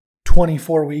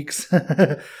 24 weeks.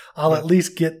 I'll at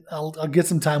least get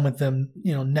some time with them,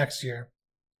 next year.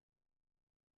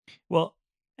 Well,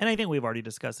 and I think we've already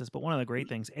discussed this, but one of the great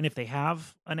things, and if they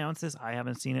have announced this, I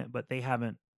haven't seen it, but they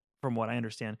haven't, from what I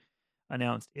understand,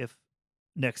 announced if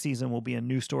next season will be a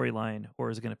new storyline or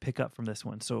is it going to pick up from this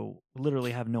one. So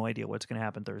literally have no idea what's going to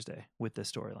happen Thursday with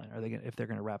this storyline. If they're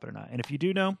going to wrap it or not. And if you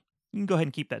do know, you can go ahead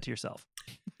and keep that to yourself.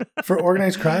 For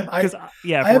Organized Crime, I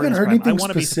haven't heard anything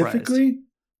specifically.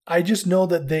 I just know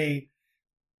that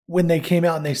when they came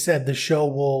out and they said the show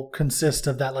will consist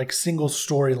of that like single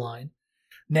storyline.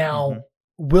 Now,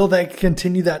 will they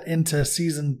continue that into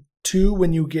season 2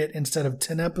 when you get, instead of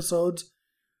 10 episodes,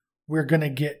 we're going to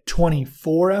get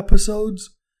 24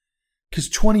 episodes? Because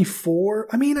 24,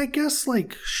 I mean, I guess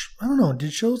like, I don't know,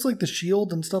 did shows like The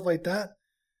Shield and stuff like that?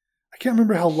 I can't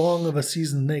remember how long of a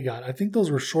season they got. I think those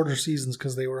were shorter seasons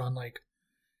because they were on like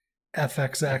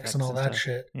FXX and all that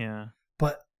shit. Yeah.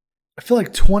 But I feel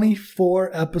like 24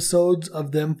 episodes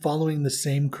of them following the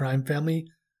same crime family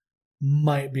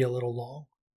might be a little long.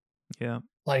 Yeah.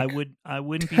 Like I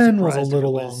wouldn't 10 be surprised was a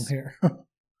little if it was, long here.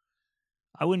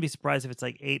 I wouldn't be surprised if it's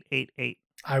like 8, 8, 8.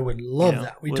 I would love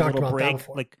that. We talked about break, that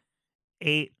before. Like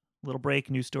 8, Little break,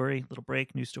 new story. Little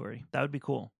break, new story. That would be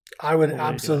cool. I would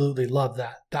absolutely love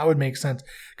that. That would make sense.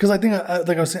 Because I think,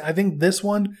 like I was saying, I think this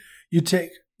one, you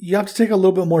have to take a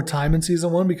little bit more time in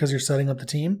season 1 because you're setting up the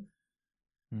team.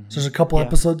 Mm-hmm. So there's a couple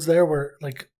episodes there where,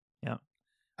 like,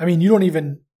 I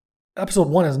mean, episode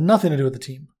 1 has nothing to do with the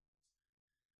team.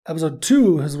 Episode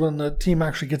 2 is when the team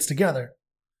actually gets together.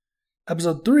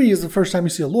 Episode 3 is the first time you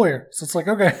see a lawyer. So it's like,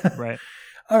 okay. Right.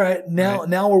 All right.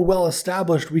 Now we're well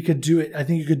established. We could do it. I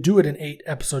think you could do it in 8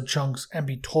 episode chunks and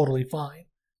be totally fine.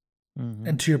 Mm-hmm.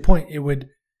 And to your point, it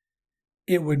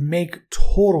would make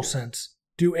total sense.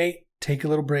 Do 8, take a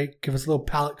little break, give us a little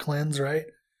palate cleanse, right?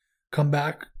 Come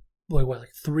back, like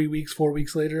 3 weeks, 4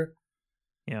 weeks later.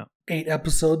 Yeah. 8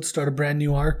 episodes, start a brand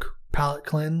new arc, palate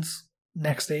cleanse,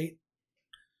 next 8.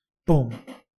 Boom.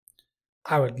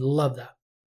 I would love that.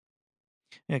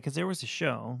 Yeah, because there was a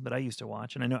show that I used to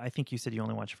watch, and I think you said you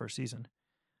only watched the first season.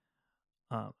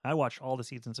 I watched all the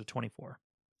seasons of 24,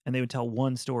 and they would tell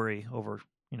one story over,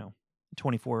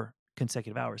 24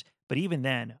 consecutive hours. But even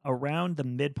then, around the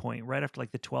midpoint, right after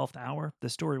like the 12th hour, the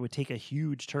story would take a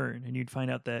huge turn, and you'd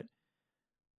find out that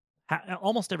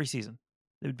almost every season,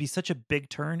 it would be such a big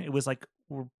turn. It was like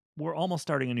we're almost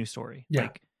starting a new story. Yeah.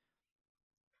 Like,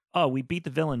 oh, we beat the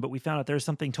villain, but we found out there's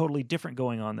something totally different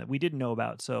going on that we didn't know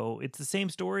about. So it's the same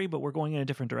story, but we're going in a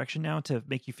different direction now to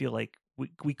make you feel like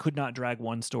we could not drag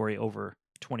one story over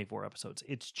 24 episodes.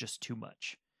 It's just too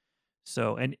much.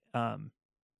 So,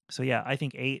 yeah, I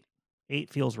think 8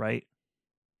 feels right.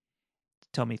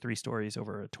 Tell me 3 stories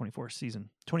over a 24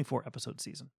 episode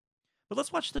season. But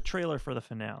let's watch the trailer for the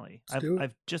finale.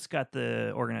 I've just got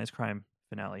the organized crime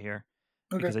finale here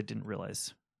because I didn't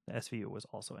realize the SVU was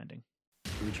also ending.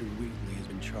 Richard Wheatley has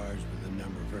been charged with a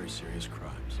number of very serious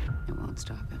crimes. It won't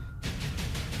stop him.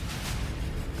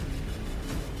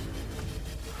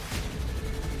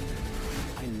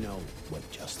 I know what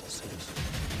justice is.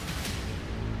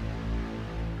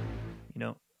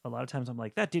 A lot of times I'm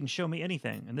like, that didn't show me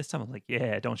anything. And this time I'm like,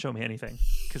 yeah, don't show me anything.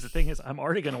 Because the thing is, I'm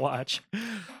already going to watch.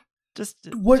 Just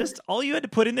all you had to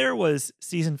put in there was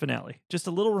season finale. Just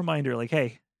a little reminder like,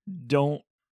 hey, don't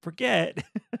forget.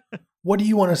 What do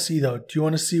you want to see, though? Do you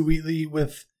want to see Wheatley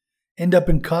end up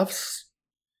in cuffs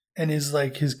and his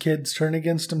kids turn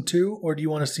against him too? Or do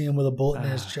you want to see him with a bullet in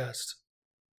his chest?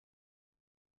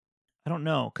 I don't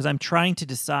know. Because I'm trying to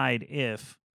decide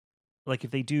if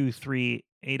they do 3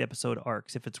 8-episode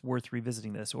arcs, if it's worth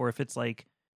revisiting this, or if it's like,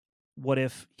 what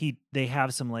if they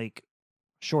have some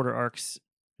shorter arcs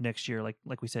next year,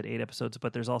 like we said, 8 episodes,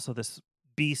 but there's also this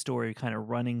B story kind of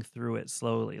running through it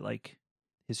slowly, like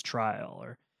his trial,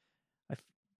 or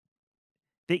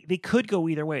they could go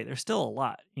either way. There's still a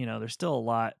lot, there's still a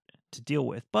lot to deal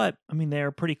with, but I mean,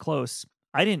 they're pretty close.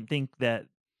 I didn't think that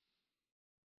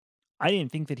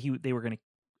they were going to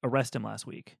arrest him last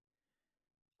week.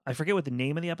 I forget what the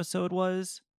name of the episode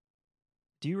was.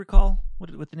 Do you recall what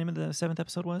the name of the 7th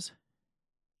episode was?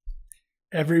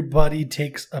 Everybody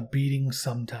takes a beating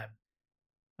sometime.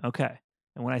 Okay.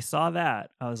 And when I saw that,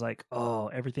 I was like, oh,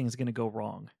 everything's going to go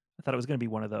wrong. I thought it was going to be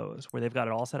one of those where they've got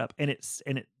it all set up. And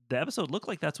the episode looked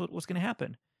like that's what was going to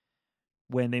happen.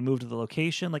 When they moved to the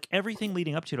location, like everything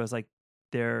leading up to it, I was like,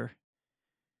 their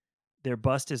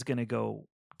bust is going to go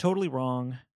totally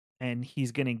wrong. And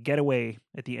he's going to get away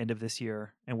at the end of this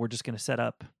year. And we're just going to set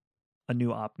up a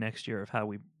new op next year of how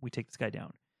we take this guy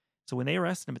down. So when they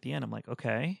arrested him at the end, I'm like,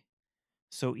 okay.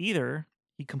 So either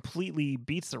he completely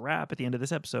beats the rap at the end of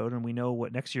this episode and we know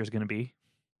what next year is going to be.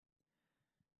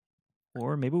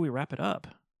 Or maybe we wrap it up.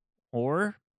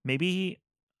 Or maybe,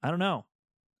 I don't know.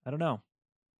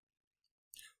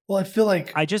 Well,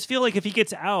 I just feel like if he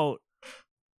gets out,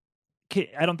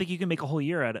 I don't think you can make a whole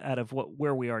year out of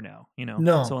where we are now,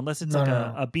 No. So unless it's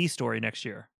a B story next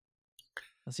year,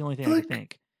 that's the only thing I can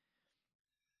think.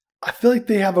 I feel like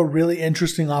they have a really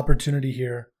interesting opportunity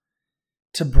here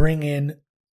to bring in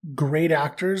great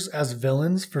actors as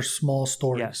villains for small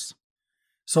stories. Yes.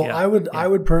 So I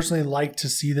would personally like to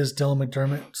see this Dylan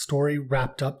McDermott story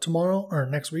wrapped up tomorrow or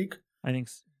next week. I think,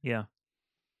 yeah.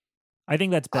 I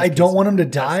think that's best. I don't want him to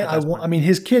die. I mean,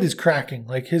 his kid is cracking.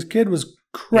 Like his kid was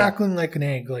crackling like an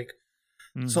egg. Like,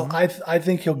 so I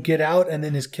think he'll get out and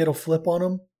then his kid will flip on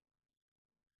him.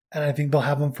 And I think they'll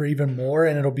have him for even more.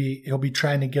 And he'll be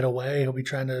trying to get away. He'll be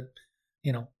trying to,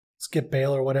 skip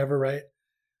bail or whatever. Right.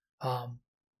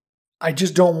 I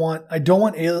don't want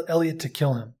Elliot to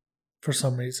kill him for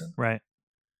some reason. Right.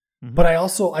 Mm-hmm. But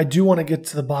I do want to get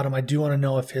to the bottom. I do want to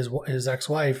know if his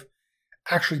ex-wife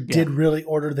actually did really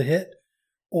order the hit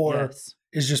or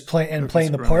is just playing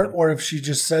the part, or if she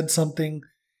just said something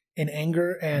in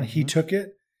anger and he took it.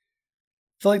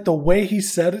 I feel like the way he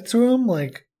said it to him,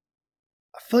 like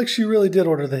I feel like she really did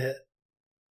order the hit.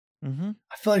 Mm-hmm.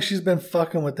 I feel like she's been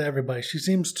fucking with everybody. She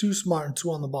seems too smart and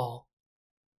too on the ball.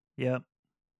 Yep.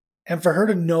 And for her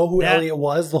to know who Elliot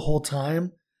was the whole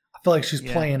time, I feel like she's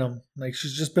Yeah. playing him. Like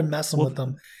she's just been messing with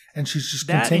them, and she's just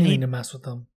that and continuing to mess with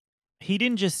them. He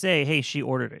didn't just say, "Hey, she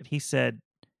ordered it." He said,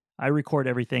 "I record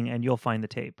everything, and you'll find the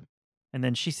tape." And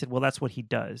then she said, "Well, that's what he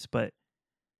does." But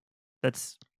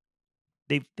that's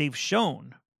they've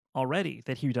shown already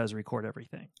that he does record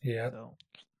everything. Yeah. So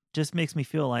just makes me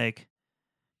feel like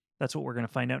that's what we're going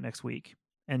to find out next week.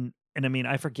 And I mean,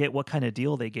 I forget what kind of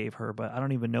deal they gave her, but I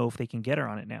don't even know if they can get her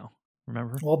on it now.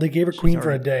 Remember? Well, they gave her She's queen for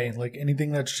a already- day. Like anything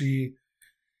she That's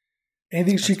what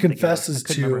they gave her. confesses I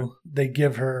couldn't remember. to, they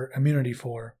give her immunity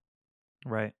for.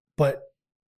 Right. But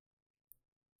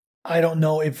I don't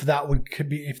know if that would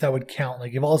count.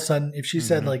 Like if all of a sudden, if she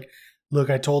said Mhm. like, "Look,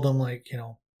 I told him like,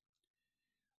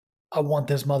 I want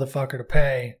this motherfucker to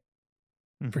pay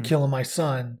for Mhm. killing my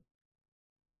son,"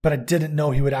 but I didn't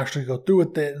know he would actually go through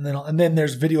with it. And then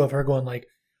there's video of her going like,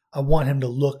 "I want him to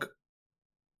look.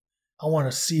 I want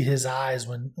to see his eyes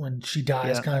when she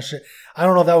dies," Yeah. kind of shit. I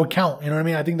don't know if that would count. You know what I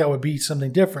mean? I think that would be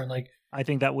something different. Like I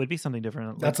think that would be something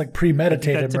different. that's like I think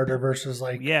premeditated that's murder versus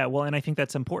like yeah. Well, and I think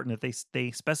that's important that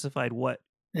they specified what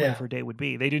Yeah. her day would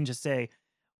be. They didn't just say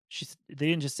they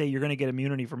didn't just say you're going to get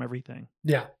immunity from everything.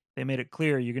 yeah. They made it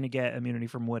clear you're going to get immunity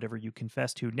from whatever you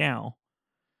confess to now.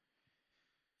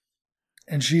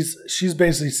 And she's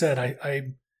basically said,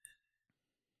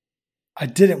 I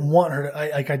didn't want her to.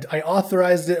 I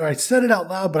authorized it, or I said it out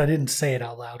loud, but I didn't say it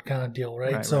out loud, kind of deal,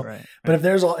 right? So, but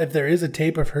if there is a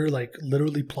tape of her like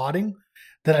literally plotting,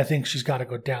 then I think she's got to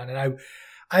go down. And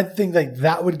I think like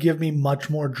that would give me much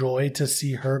more joy to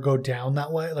see her go down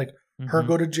that way, like her Mhm.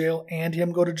 go to jail and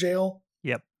him go to jail,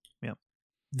 Yep.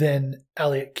 than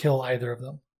Elliot kill either of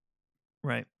them.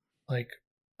 Right. Like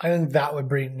I think that would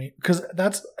bring me, because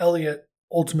that's Elliot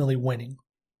ultimately winning.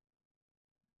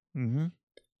 Mm-hmm.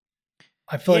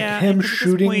 I feel Yeah, like him I think at this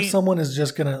shooting point- someone is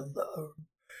just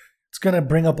it's gonna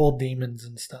bring up old demons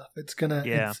and stuff. It's gonna,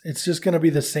 Yeah. it's just gonna be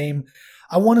the same.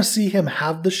 I want to see him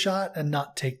have the shot and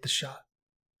not take the shot,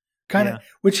 kind of, Yeah.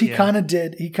 which he Yeah. kind of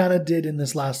did. He kind of did in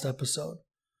this last episode.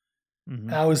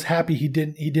 Mhm. I was happy he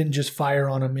didn't just fire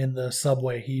on him in the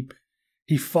subway.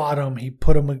 He fought him. He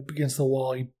put him against the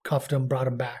wall. He cuffed him, brought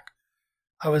him back.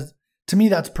 To me,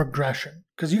 that's progression,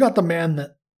 because you got the man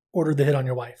that ordered the hit on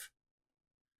your wife.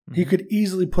 He Mhm. could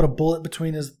easily put a bullet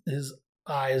between his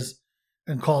eyes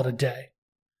and call it a day.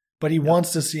 But he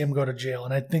wants to see him go to jail,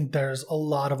 and I think there's a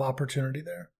lot of opportunity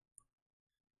there.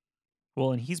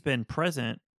 Well, and he's been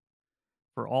present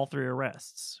for all three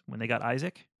arrests. When they got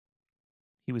Isaac,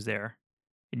 he was there,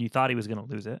 and you thought he was going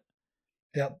to lose it.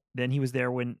 Yep. Then he was there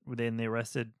when they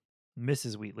arrested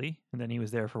Mrs. Wheatley, and then he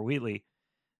was there for Wheatley.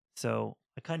 So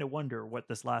I kind of wonder what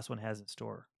this last one has in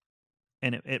store.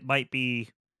 And it might be,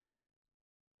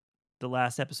 the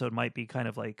last episode might be kind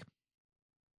of like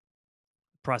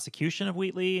prosecution of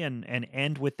Wheatley and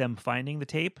end with them finding the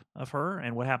tape of her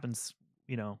and what happens,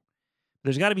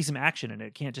 there's got to be some action in it.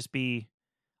 It can't just be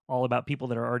all about people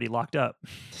that are already locked up.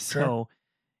 So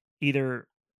either,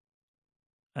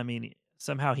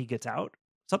 somehow he gets out.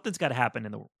 Something's got to happen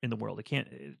in the world. It can't.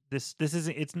 This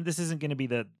isn't going to be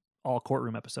the all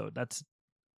courtroom episode. That's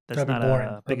That'd be not boring.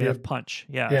 a big That'd be enough punch.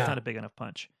 Yeah, Yeah. it's not a big enough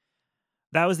punch.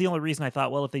 That was the only reason I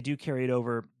thought, well, if they do carry it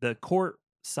over, the court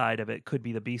side of it could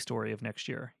be the B story of next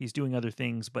year. He's doing other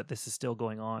things, but this is still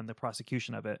going on, the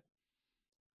prosecution of it.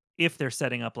 If they're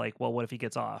setting up like, well, what if he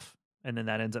gets off? And then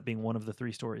that ends up being one of the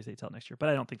three stories they tell next year. But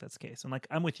I don't think that's the case.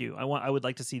 I'm with you. I would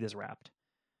like to see this wrapped.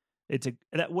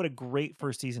 What a great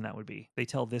first season that would be. They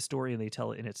tell this story and they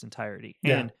tell it in its entirety.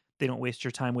 Yeah. And they don't waste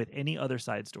your time with any other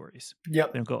side stories.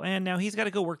 Yep. They don't go, and now he's got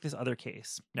to go work this other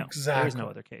case. No, there is Exactly. no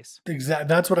other case. Exactly.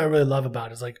 That's what I really love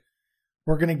about it, is like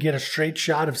we're gonna get a straight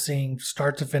shot of seeing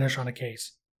start to finish on a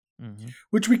case, Mm-hmm.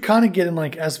 which we kind of get in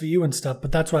like SVU and stuff.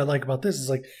 But that's what I like about this,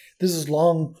 is like this is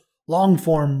long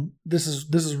form. This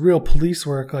is real police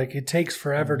work. Like it takes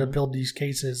forever to build these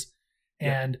cases,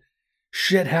 and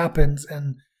shit happens,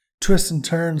 and twists and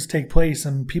turns take place,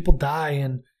 and people die,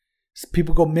 and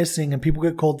people go missing, and people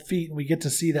get cold feet, and we get to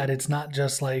see that it's not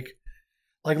just like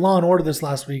Law and Order this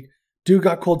last week. Dude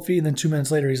got cold feet, and then 2 minutes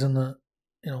later he's in the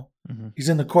he's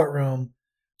in the courtroom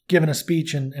giving a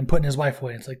speech and putting his wife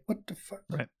away. It's like, what the fuck?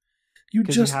 Right. You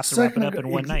 'Cause just you have to wrap it up in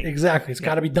one night. Exactly. It's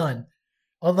got to be done.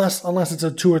 Unless it's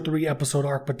a 2 or 3 episode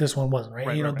arc, but this one wasn't, right?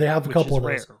 Right, They have a Which couple is of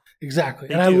those. rare. Exactly.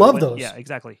 They And I do, love but- those. Yeah,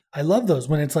 exactly. I love those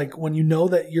when it's like, when you know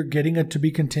that you're getting it to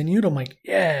be continued, I'm like,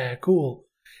 yeah, cool.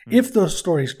 Hmm. If the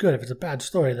story's good, if it's a bad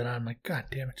story, then I'm like, God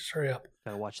damn it, just hurry up.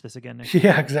 Gotta watch this again next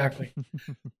Yeah, exactly.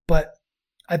 But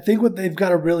I think what they've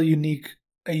got a really unique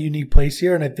place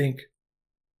here, and I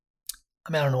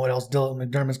don't know what else Dylan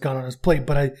McDermott's got on his plate,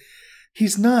 but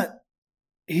he's not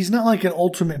like an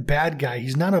ultimate bad guy.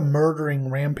 He's not a murdering,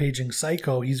 rampaging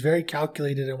psycho. He's very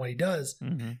calculated in what he does.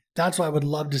 Mm-hmm. That's why I would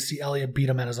love to see Elliot beat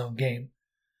him at his own game.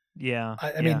 Yeah.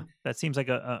 I mean, that seems like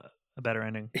a better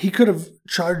ending. He could have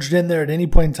charged in there at any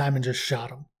point in time and just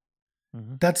shot him.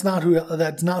 Mm-hmm. That's not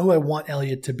who I want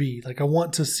Elliot to be. Like, I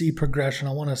want to see progression.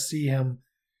 I want to see him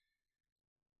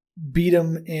beat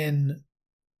him in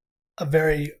I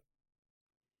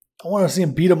want to see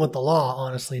him beat him with the law,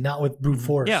 honestly, not with brute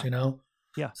force, Yeah. you know?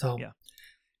 Yeah. So yeah.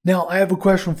 Now I have a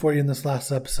question for you in this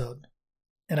last episode.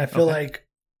 And I feel like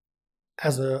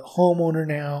as a homeowner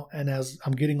now and as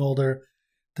I'm getting older,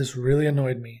 this really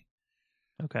annoyed me.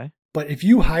 Okay. But if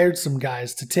you hired some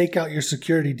guys to take out your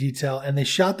security detail and they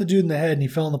shot the dude in the head and he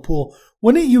fell in the pool,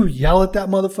 wouldn't you yell at that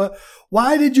motherfucker?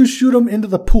 Why did you shoot him into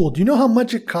the pool? Do you know how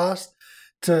much it costs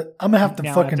I'm going to have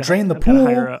to fucking drain the pool?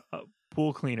 Hire a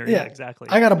pool cleaner. Yeah, exactly.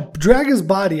 I got to drag his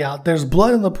body out. There's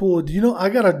blood in the pool. Do you know, I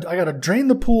got to drain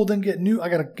the pool, then get new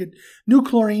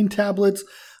chlorine tablets.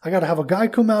 I got to have a guy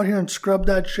come out here and scrub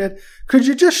that shit. Could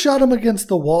you just shot him against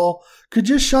the wall? Could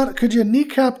you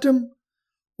kneecapped him?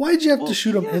 Why'd you have to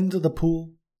shoot him into the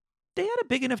pool? They had a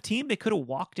big enough team. They could have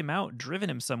walked him out, driven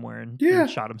him somewhere, and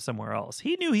shot him somewhere else.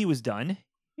 He knew he was done.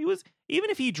 Even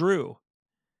if he drew,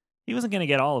 he wasn't going to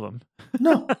get all of them.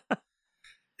 No.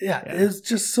 Yeah, it's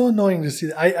just so annoying to see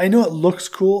that. I know it looks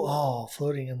cool. Oh,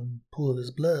 floating in the pool of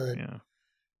his blood. Yeah.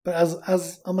 But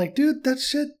as I'm like, dude, that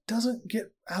shit doesn't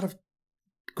get out of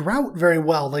grout very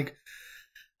well. Like,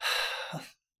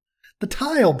 the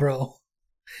tile, bro.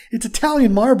 It's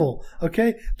Italian marble,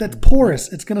 okay? That's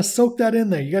porous. It's going to soak that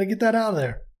in there. You got to get that out of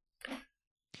there.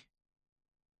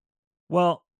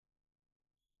 Well,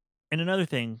 and another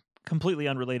thing, completely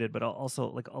unrelated, but also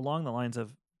like along the lines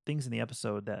of things in the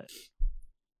episode that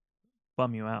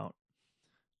bum you out.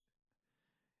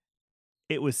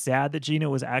 It was sad that Gina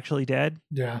was actually dead.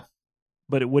 Yeah.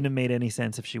 But it wouldn't have made any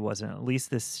sense if she wasn't. At least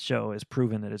this show has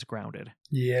proven that it's grounded.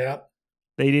 Yeah.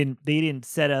 They didn't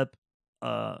set up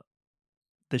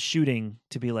the shooting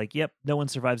to be like, yep, no one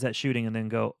survives that shooting, and then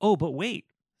go, oh, but wait.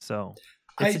 So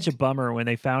it's such a bummer when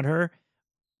they found her.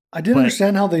 I didn't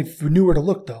understand how they knew where to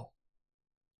look, though.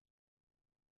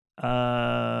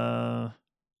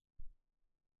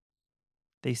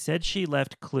 They said she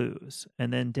left clues,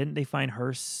 and then didn't they find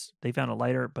her? They found a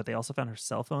lighter, but they also found her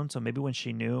cell phone. So maybe when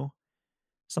she knew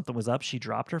something was up, she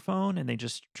dropped her phone, and they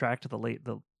just tracked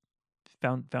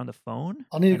found the phone.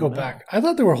 I'll need to go back. I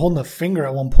thought they were holding a finger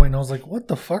at one point, and I was like, what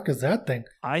the fuck is that thing?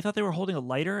 I thought they were holding a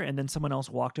lighter, and then someone else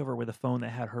walked over with a phone that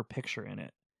had her picture in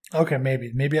it. Okay, maybe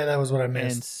that was what I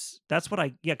missed. And that's what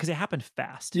because it happened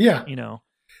fast. Yeah. You know.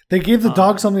 They gave the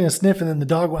dog something to sniff, and then the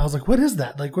dog went, I was like, what is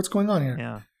that? Like, what's going on here?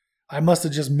 Yeah. I must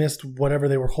have just missed whatever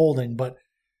they were holding,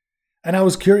 and I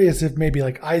was curious if maybe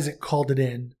like Isaac called it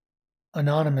in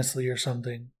anonymously or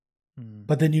something.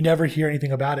 But then you never hear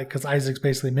anything about it because Isaac's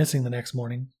basically missing the next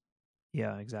morning.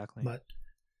 Yeah, exactly. But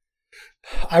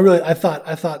I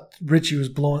thought Richie was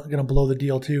going to blow the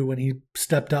deal too when he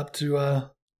stepped up to the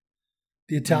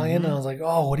Italian, and I was like,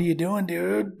 "Oh, what are you doing,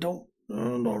 dude? Don't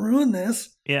ruin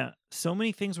this." Yeah, so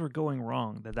many things were going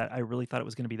wrong that I really thought it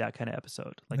was going to be that kind of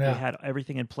episode. Like they had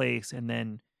everything in place, and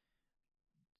then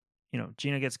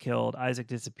Gina gets killed, Isaac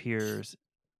disappears.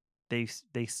 They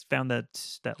found that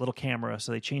little camera,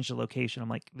 so they changed the location. I'm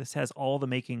like, this has all the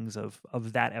makings of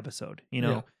that episode.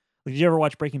 Like, did you ever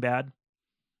watch Breaking Bad?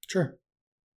 Sure.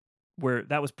 Where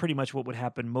that was pretty much what would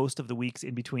happen most of the weeks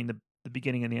in between the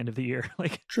beginning and the end of the year.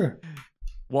 Like, sure.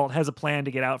 Walt has a plan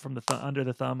to get out from under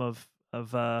the thumb of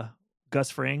Gus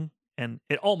Fring, and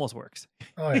it almost works.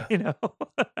 Oh yeah.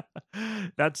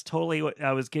 That's totally what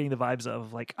I was getting the vibes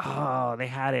of. Like, oh, they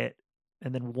had it.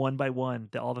 And then one by one,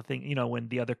 all the thing, when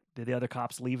the other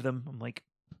cops leave them, I'm like,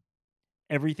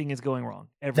 everything is going wrong.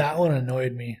 Everything. That one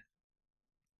annoyed me.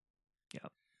 Yeah.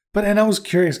 And I was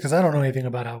curious because I don't know anything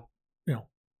about how,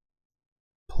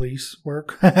 police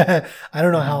work. I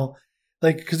don't know how,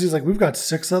 because he's like, we've got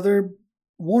 6 other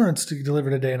warrants to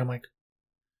deliver today. And I'm like,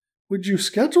 would you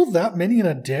schedule that many in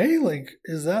a day? Like,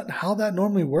 is that how that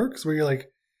normally works? Where you're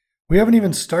like, we haven't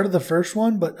even started the first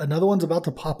one, but another one's about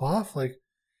to pop off? Like,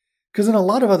 because in a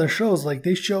lot of other shows, like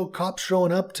they show cops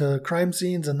showing up to crime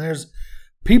scenes and there's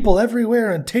people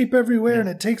everywhere and tape everywhere and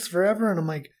it takes forever. And I'm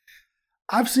like,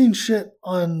 I've seen shit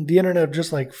on the internet of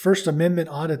just like First Amendment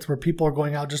audits where people are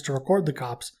going out just to record the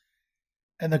cops.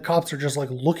 And the cops are just like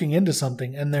looking into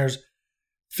something. And there's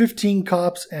 15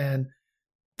 cops and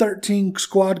 13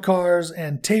 squad cars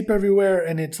and tape everywhere.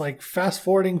 And it's like fast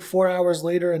forwarding 4 hours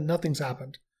later and nothing's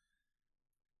happened.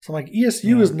 So I'm like,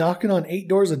 ESU is knocking on 8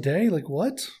 doors a day? Like,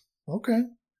 what? Okay.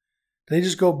 They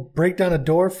just go break down a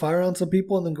door, fire on some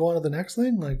people, and then go on to the next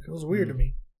thing? Like, it was weird to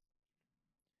me.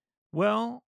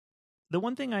 Well, the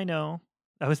one thing I know,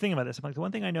 I was thinking about this. I'm like, the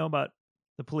one thing I know about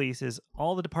the police is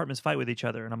all the departments fight with each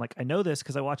other. And I'm like, I know this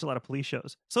because I watch a lot of police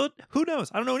shows. So who knows?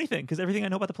 I don't know anything because everything I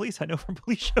know about the police, I know from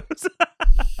police shows.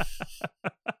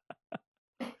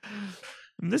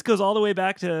 And this goes all the way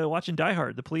back to watching Die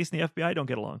Hard. The police and the FBI don't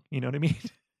get along. You know what I mean?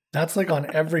 That's like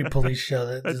on every police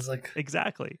show. That's like,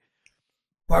 exactly.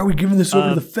 Why are we giving this over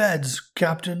to the feds,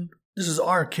 Captain? This is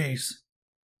our case.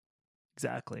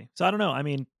 Exactly. So I don't know. I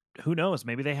mean, who knows?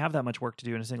 Maybe they have that much work to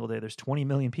do in a single day. There's 20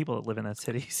 million people that live in that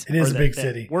city. It is a big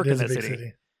city. Work in that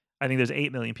city. I think there's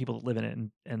 8 million people that live in it,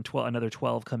 and another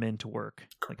 12 come in to work,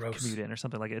 like commute in or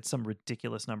something like it. It's some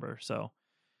ridiculous number. So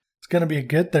it's going to be a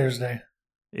good Thursday.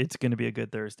 It's going to be a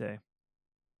good Thursday.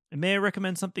 And may I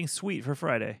recommend something sweet for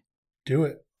Friday? Do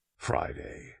it.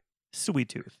 Friday. Sweet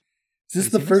Tooth. Is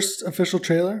this the first official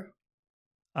trailer?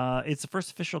 It's the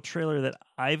first official trailer that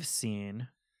I've seen.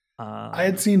 I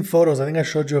had seen photos. I think I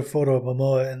showed you a photo of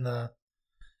Momoa in the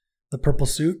purple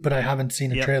suit, but I haven't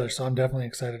seen a trailer, so I'm definitely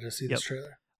excited to see this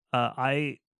trailer.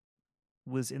 I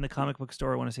was in the comic book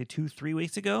store, I want to say 2-3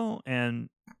 weeks ago, and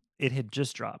it had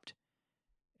just dropped.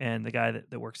 And the guy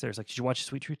that works there is like, did you watch the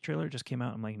Sweet Tooth trailer? It just came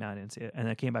out. I'm like, no, I didn't see it. And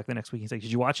then I came back the next week. He's like,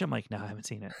 did you watch it? I'm like, no, I haven't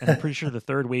seen it. And I'm pretty sure the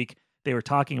third week they were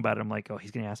talking about it. I'm like, oh,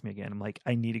 he's going to ask me again. I'm like,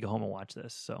 I need to go home and watch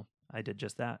this. So I did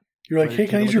just that. You're like, hey,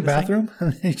 can I use your bathroom?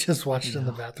 And he just watched it in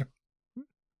the bathroom.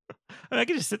 I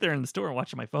could just sit there in the store and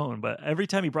watch on my phone. But every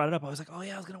time he brought it up, I was like, oh,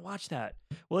 yeah, I was going to watch that.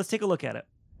 Well, let's take a look at it.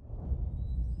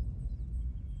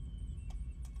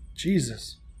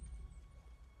 Jesus.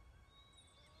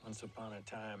 Once upon a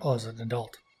time. Oh, as an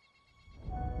adult.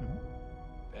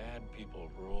 Bad people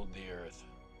ruled the earth.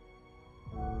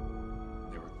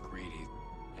 They were greedy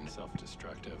and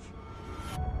self-destructive.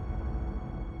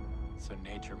 So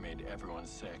nature made everyone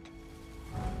sick.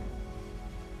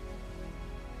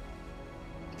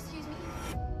 Excuse me?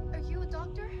 Are you a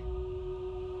doctor?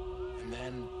 And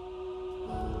then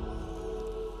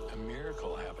a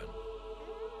miracle happened.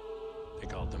 They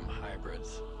called them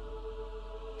hybrids.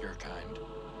 Your kind.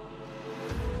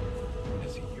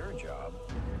 Is it your job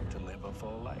to live a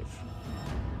full life?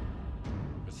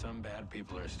 But some bad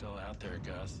people are still out there,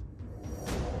 Gus.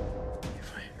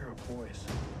 If I hear a voice,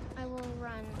 I will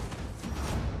run.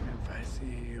 if I see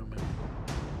a human,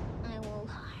 I will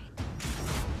hide.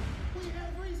 We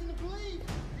have reason to believe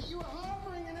that you are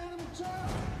harboring an animal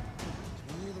child.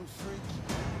 You little freak.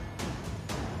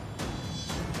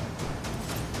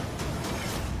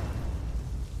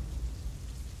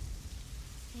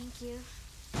 Thank you.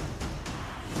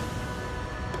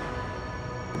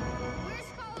 Where's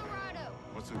Colorado?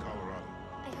 What's in Colorado?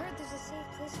 I heard there's a safe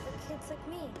place for kids like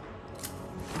me. If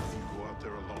you go out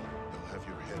there alone, they'll have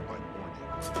your head like morning.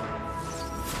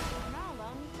 I'm not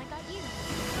alone. I got you.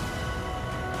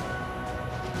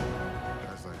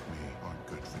 Guys like me aren't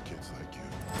good for kids like you.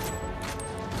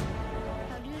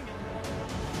 How do you know?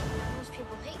 Most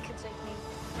people hate kids like me.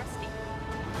 Rusty.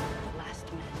 The last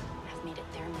men have made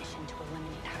it their mission to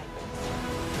eliminate hybrids.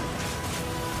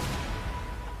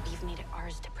 But we've made it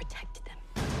ours to protect them.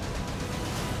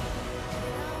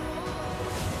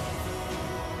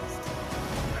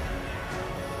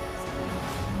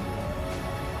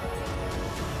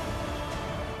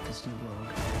 This new world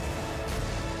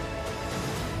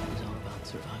is all about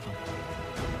survival,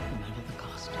 no matter the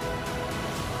cost. What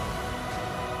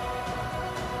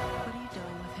are you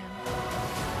doing with him?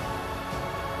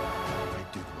 I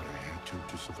did what I had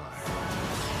to survive.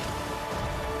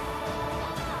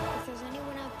 If there's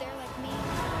anyone out there like me,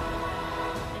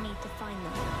 I need to find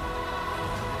them.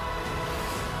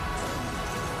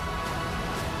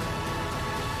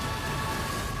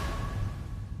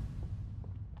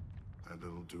 That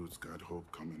little dude's got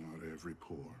hope coming out of every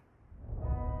pore.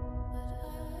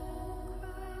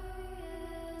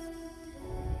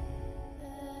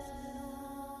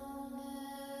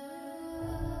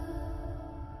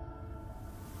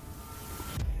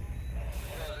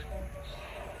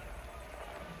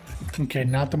 Okay,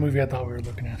 not the movie I thought we were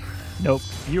looking at. Nope.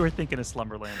 You were thinking of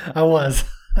Slumberland. I was.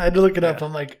 I had to look it up.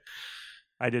 I'm like,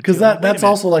 I did because too. Wait a that's minute.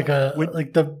 also like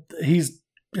he's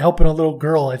helping a little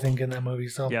girl, I think, in that movie.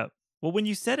 So Yeah. Well, when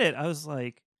you said it, I was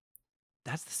like,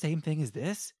 that's the same thing as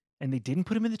this? And they didn't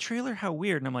put him in the trailer? How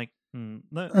weird. And I'm like,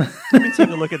 let me take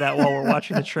a look at that while we're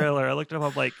watching the trailer. I looked it up.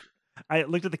 I'm like, I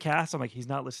looked at the cast. I'm like, he's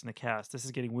not listening to cast. This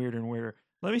is getting weirder and weirder.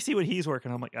 Let me see what he's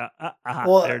working on. I'm like,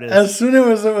 well, there it is. as soon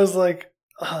as it was like,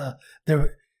 the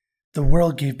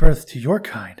world gave birth to your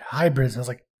kind, hybrids. I was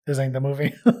like, this ain't the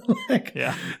movie. Like,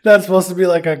 Yeah. that's supposed to be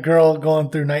like a girl going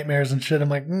through nightmares and shit. I'm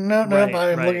like, no, Right,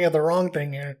 I'm right. looking at the wrong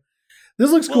thing here.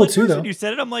 This looks Well, cool at too, first though. when you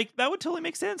said it, I'm like, that would totally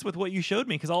make sense with what you showed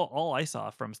me because all I saw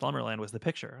from Slumberland was the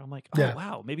picture. I'm like, oh Yeah.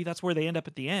 wow, maybe that's where they end up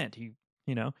at the end.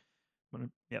 You know,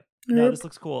 yep. No, Yep. this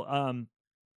looks cool.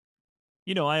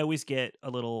 You know, I always get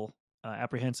a little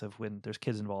apprehensive when there's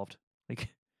kids involved.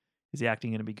 Like, is the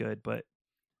acting going to be good? But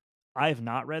I have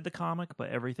not read the comic, but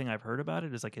everything I've heard about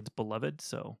it is like it's beloved.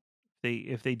 So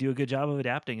if they do a good job of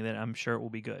adapting, then I'm sure it will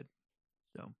be good.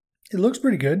 So It looks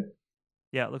pretty good.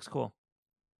 yeah, it looks cool.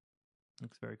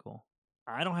 Looks very cool.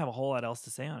 I don't have a whole lot else to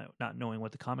say on it, not knowing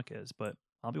what the comic is, but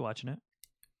I'll be watching it.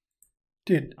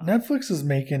 Dude, Netflix is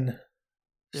making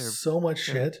so much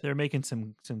shit. They're making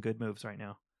some good moves right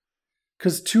now.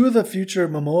 Because 2 of the future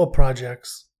Momoa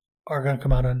projects are going to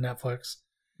come out on Netflix.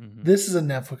 Mm-hmm. This is a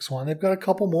Netflix one. They've got a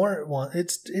couple more.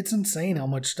 It's insane how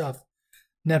much stuff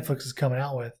Netflix is coming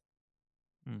out with.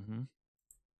 Mm-hmm.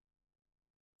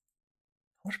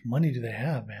 How much money do they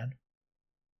have, man?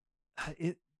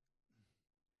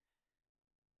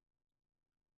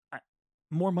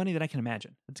 More money than I can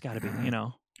imagine. It's got to be, you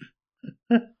know.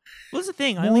 What's the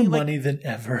thing? More money than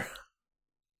ever.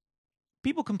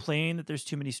 People complain that there's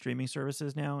too many streaming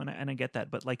services now, and I get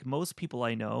that. But like most people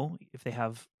I know, if they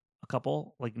have a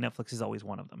couple, like Netflix is always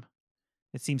one of them.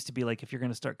 It seems to be like if you're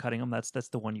going to start cutting them, that's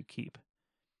the one you keep.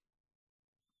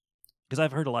 Because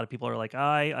I've heard a lot of people are like,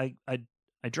 I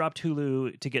dropped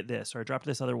Hulu to get this, or I dropped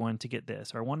this other one to get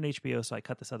this, or I wanted HBO, so I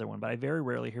cut this other one. But I very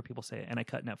rarely hear people say it, and I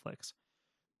cut Netflix.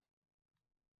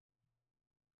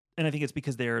 And I think it's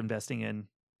because they're investing in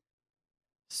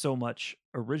so much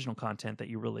original content that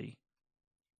you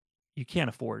can't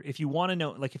afford. If you want to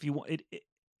know, like if you want it,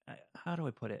 how do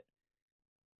I put it?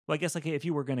 Well, I guess like if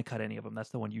you were going to cut any of them, that's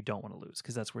the one you don't want to lose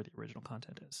because that's where the original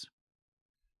content is.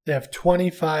 They have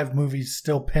 25 movies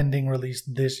still pending release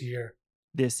this year.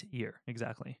 This year,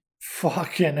 exactly.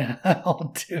 Fucking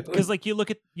hell, dude. Because like you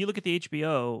look at the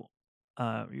HBO,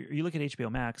 you look at HBO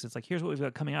Max. It's like here's what we've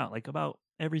got coming out. Like about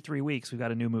every 3 weeks, we've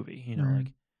got a new movie. You know,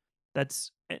 like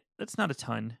that's not a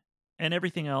ton, and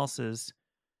everything else is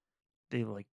they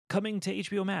like coming to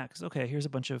HBO Max. Okay, here's a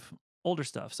bunch of older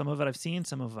stuff. Some of it I've seen,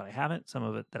 some of it I haven't. Some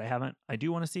of it that I haven't, I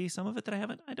do want to see. Some of it that I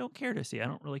haven't, I don't care to see. I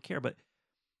don't really care. But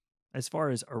as far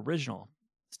as original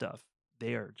stuff,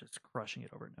 they are just crushing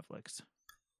it over at Netflix.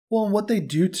 Well, and what they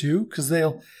do too, because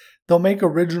they'll make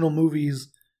original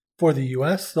movies for the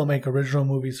US, they'll make original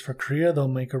movies for Korea, they'll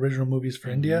make original movies for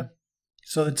India.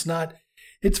 So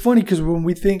it's funny because when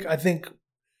I think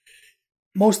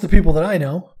most of the people that I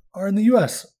know are in the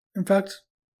US. In fact,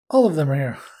 all of them are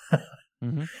here.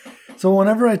 Mm-hmm. So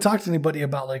whenever I talk to anybody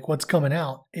about like what's coming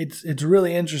out, it's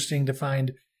really interesting to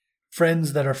find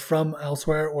friends that are from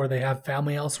elsewhere or they have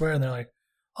family elsewhere, and they're like,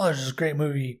 "Oh, there's this great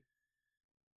movie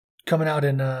coming out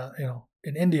in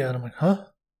in India," and I'm like, "Huh?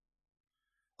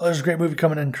 Oh, there's a great movie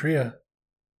coming in Korea,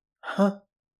 huh?"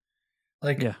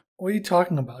 Like, yeah. What are you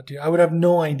talking about, dude? I would have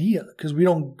no idea because we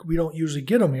don't usually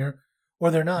get them here, or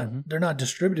they're not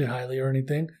distributed highly or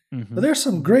anything. Mm-hmm. But there's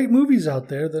some great movies out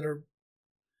there that are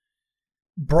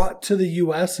brought to the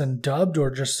US and dubbed or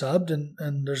just subbed,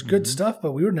 and there's good stuff,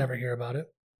 but we would never hear about it.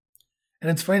 And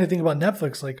it's funny to think about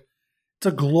Netflix, like it's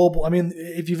a global, I mean,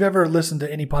 if you've ever listened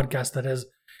to any podcast that is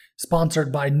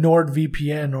sponsored by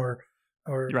NordVPN or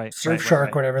Surfshark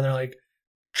or whatever, and they're like,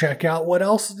 check out what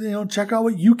else, check out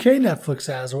what UK Netflix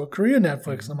has or what Korea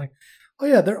Netflix. And I'm like, oh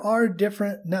yeah, there are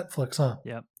different Netflix, huh?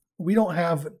 Yeah. We don't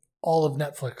have all of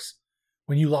Netflix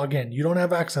when you log in. You don't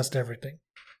have access to everything.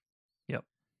 Yep.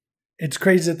 It's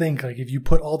crazy to think, like, if you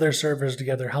put all their servers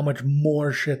together, how much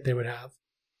more shit they would have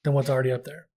than what's already up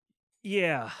there.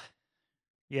 Yeah.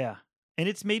 Yeah. And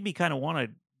it's made me kind of want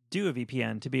to do a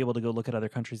VPN to be able to go look at other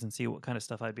countries and see what kind of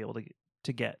stuff I'd be able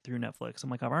to get through Netflix. I'm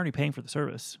like, I'm already paying for the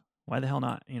service. Why the hell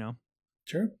not,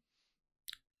 Sure.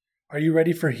 Are you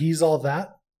ready for He's All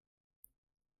That?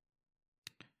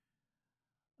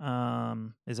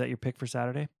 Is that your pick for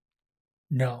Saturday?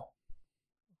 No.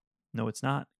 No, it's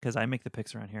not, because I make the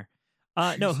picks around here.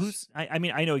 No, I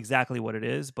mean, I know exactly what it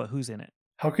is, but who's in it?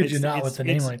 How could you not with a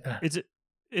name like that?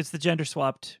 It's the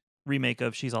gender-swapped remake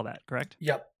of She's All That, correct?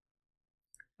 Yep.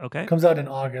 Okay. Comes out in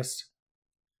August.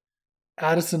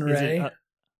 Addison Rae.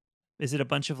 Is it a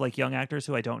bunch of like young actors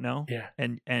who I don't know? Yeah.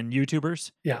 And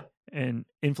YouTubers? Yeah. And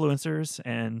influencers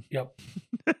and... Yep.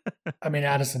 I mean,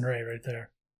 Addison Rae right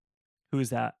there. Who is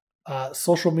that?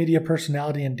 Social media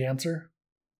personality and dancer.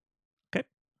 Okay.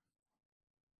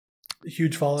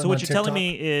 Huge following. So what on you're TikTok. telling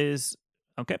me is...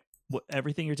 Okay.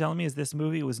 Everything you're telling me is this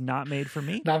movie was not made for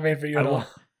me? Not made for you at all.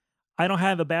 I don't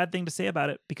have a bad thing to say about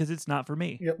it because it's not for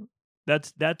me. Yep.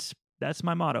 That's That's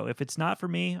my motto. If it's not for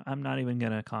me, I'm not even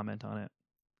gonna comment on it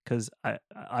because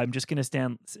I'm just gonna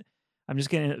stand. I'm just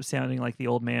gonna end up sounding like the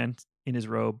old man in his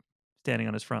robe, standing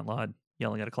on his front lawn,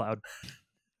 yelling at a cloud.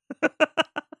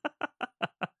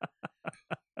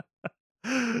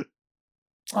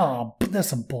 Oh, that's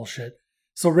some bullshit.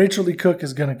 So Rachel Lee Cook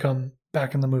is gonna come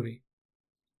back in the movie.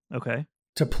 Okay.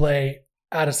 To play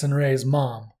Addison Rae's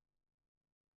mom.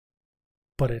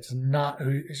 But it's not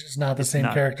the same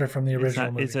character from the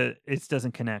original movie. It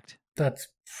doesn't connect. That's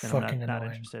fucking not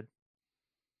annoying. Interested.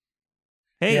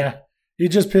 Hey, yeah, you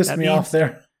just pissed me off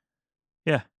there.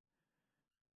 Yeah.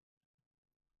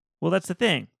 Well, that's the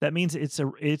thing. That means it's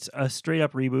a straight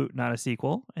up reboot, not a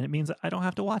sequel, and it means I don't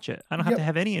have to watch it. I don't have to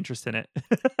have any interest in it.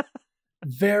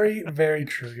 Very, very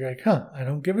true. You're like, I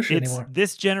don't give a shit anymore.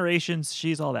 This generation's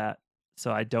She's All That,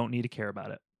 so I don't need to care about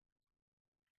it.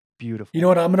 Beautiful. You know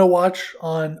what I'm going to watch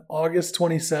on August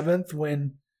 27th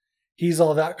when He's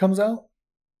All That comes out?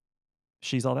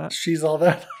 She's All That? She's All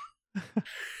That.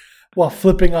 While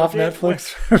flipping off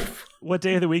Netflix. What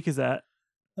day of the week is that?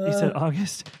 You said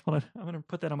August? Hold on. I'm going to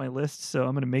put that on my list, so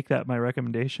I'm going to make that my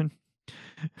recommendation.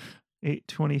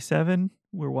 8/27.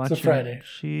 We're watching It's a Friday.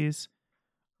 She's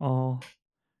All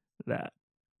That.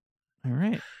 All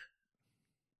right.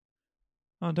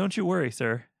 Oh, don't you worry,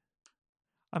 sir.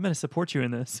 I'm going to support you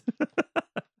in this.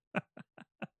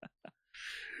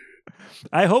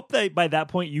 I hope that by that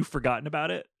point you've forgotten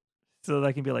about it so that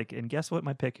I can be like, and guess what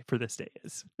my pick for this day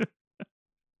is? I'm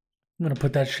going to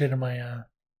put that shit in my, I'm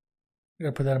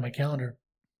going to put that in my calendar.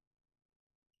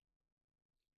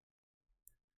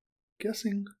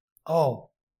 Guessing.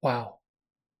 Oh, wow.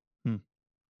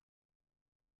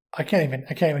 I can't even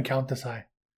count this high.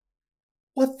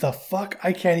 What the fuck?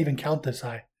 I can't even count this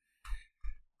high.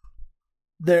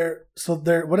 What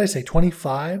did I say?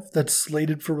 25 that's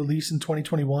slated for release in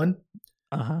 2021.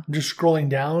 Uh-huh. I'm just scrolling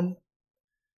down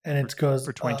and it goes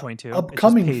for 2022.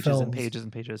 Upcoming pages films. and pages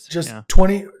and pages. Just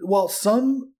 20. Well,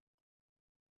 some,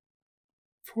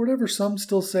 for whatever, some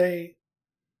still say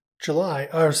July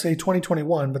or say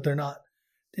 2021, but they're not.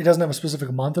 It doesn't have a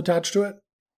specific month attached to it.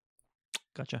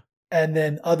 Gotcha. And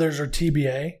then others are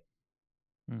TBA.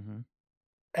 Mm-hmm.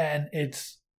 And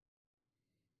it's,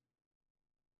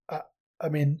 I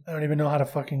mean, I don't even know how to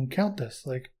fucking count this.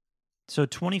 Like, so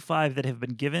 25 that have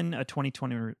been given a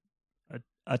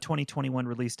 2021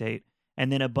 release date,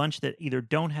 and then a bunch that either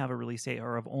don't have a release date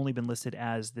or have only been listed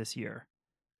as this year.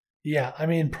 Yeah, I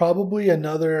mean, probably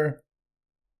another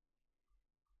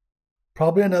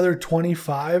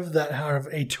 25 that have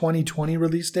a 2020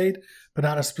 release date, but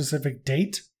not a specific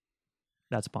date.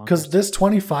 That's bonkers. Because this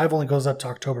 25 only goes up to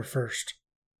October 1st.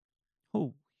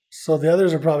 Oh. So the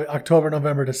others are probably October,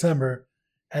 November, December.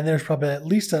 And there's probably at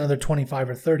least another 25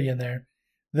 or 30 in there.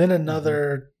 Then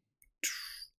another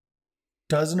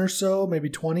dozen or so, maybe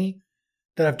 20,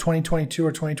 that have 2022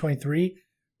 or 2023.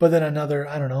 But then another,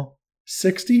 I don't know,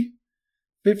 60,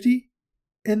 50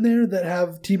 in there that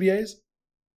have TBAs.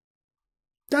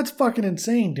 That's fucking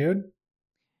insane, dude.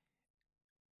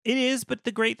 It is, but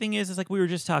the great thing is like we were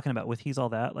just talking about with He's All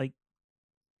That, like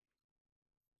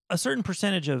a certain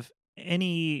percentage of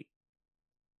any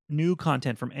new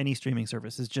content from any streaming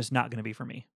service is just not going to be for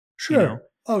me. Sure. You know?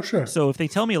 Oh, sure. So if they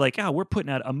tell me like, we're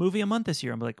putting out a movie a month this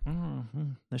year, I'm like,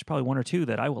 there's probably one or two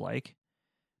that I will like.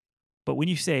 But when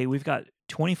you say we've got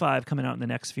 25 coming out in the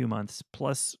next few months,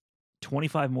 plus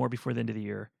 25 more before the end of the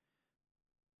year,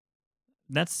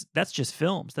 that's just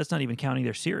films. That's not even counting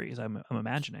their series. I'm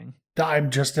imagining.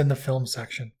 I'm just in the film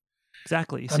section.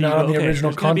 Exactly. I'm not on the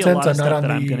original content. I'm not on the.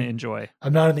 I'm going to enjoy.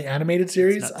 I'm not in the animated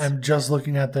series. I'm just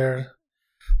looking at their.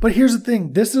 But here's the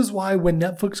thing. This is why when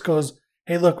Netflix goes,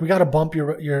 "Hey, look, we got to bump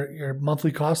your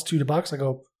monthly cost $2," I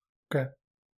go, "Okay."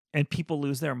 And people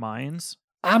lose their minds.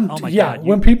 Oh my God.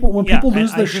 When people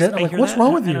lose their shit, I'm like, "What's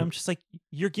wrong with you?" And I'm just like,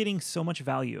 "You're getting so much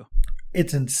value."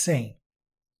 It's insane.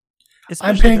 Especially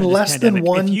I'm paying less pandemic.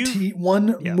 than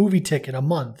one movie ticket a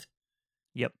month.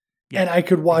 Yep. And I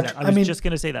could watch. Exactly. I was just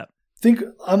going to say that. Think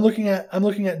I'm looking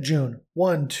at June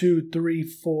 1, 2, 3,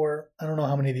 4. I don't know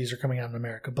how many of these are coming out in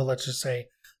America, but let's just say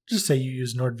you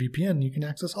use NordVPN, you can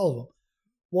access all of them.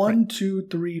 1, 2,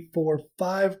 3, 4,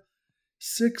 5,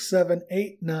 6, 7,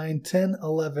 8, 9, 10,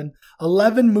 11.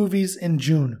 11 movies in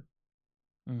June.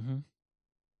 Mm-hmm.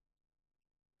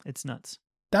 It's nuts.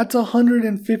 That's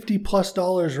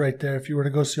 $150+ right there if you were to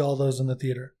go see all those in the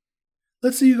theater.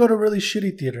 Let's say you go to a really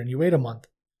shitty theater and you wait a month.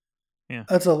 Yeah.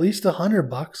 That's at least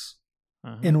 $100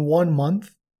 in 1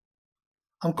 month.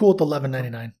 I'm cool with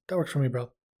 $11.99. That works for me,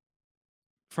 bro.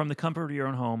 From the comfort of your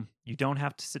own home, you don't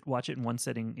have to watch it in one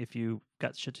sitting if you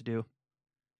got shit to do.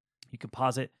 You can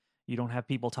pause it. You don't have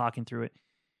people talking through it.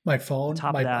 My phone,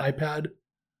 top my of that, iPad.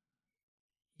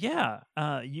 Yeah,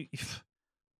 you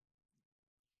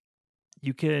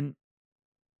can,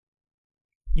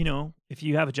 if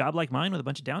you have a job like mine with a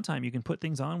bunch of downtime, you can put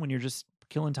things on when you're just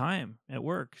killing time at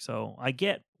work. So I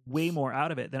get way more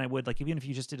out of it than I would, like, even if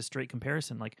you just did a straight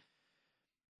comparison, like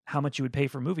how much you would pay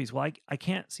for movies. Well, I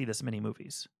can't see this many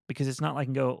movies because it's not like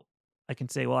I can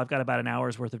say, well, I've got about an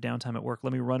hour's worth of downtime at work.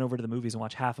 Let me run over to the movies and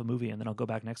watch half a movie, and then I'll go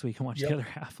back next week and watch the other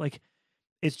half. Like,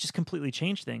 it's just completely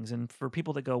changed things. And for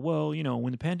people that go, well,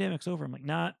 when the pandemic's over, I'm like,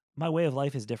 nah, my way of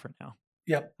life is different now.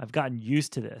 Yep. I've gotten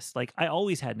used to this. Like, I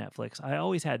always had Netflix. I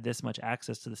always had this much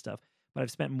access to the stuff, but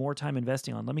I've spent more time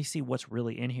investing on, let me see what's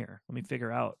really in here. Let me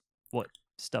figure out what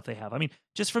stuff they have. I mean,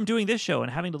 just from doing this show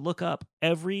and having to look up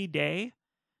every day,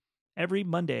 every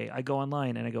Monday, I go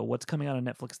online and I go, what's coming out on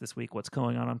Netflix this week? What's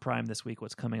going on Prime this week?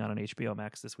 What's coming out on HBO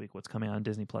Max this week? What's coming on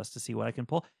Disney Plus, to see what I can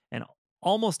pull. And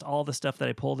almost all the stuff that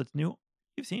I pull that's new,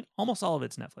 you've seen, almost all of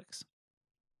it's Netflix.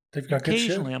 They've got good shit.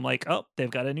 Occasionally, I'm like, oh,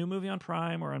 they've got a new movie on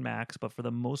Prime or on Max, but for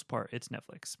the most part, it's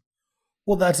Netflix.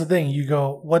 Well, that's the thing. You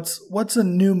go, what's a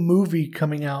new movie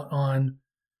coming out on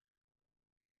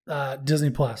Disney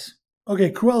Plus?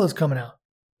 Okay, Cruella's coming out,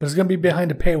 but it's going to be behind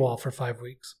a paywall for 5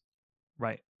 weeks.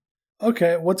 Right.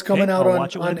 Okay, what's coming out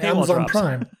on Amazon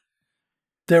Prime?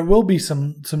 There will be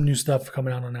some new stuff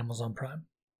coming out on Amazon Prime,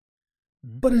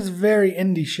 but it's very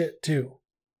indie shit too.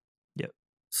 Yep.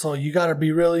 So you got to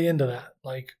be really into that.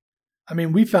 Like, I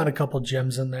mean, we found a couple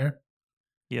gems in there.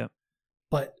 Yeah.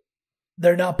 But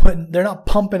they're not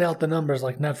pumping out the numbers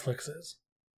like Netflix is.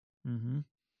 Mm-hmm.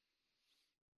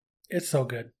 It's so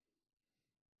good.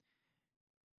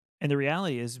 And the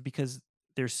reality is, because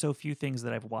there's so few things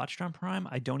that I've watched on Prime,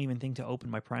 I don't even think to open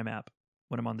my Prime app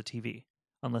when I'm on the TV,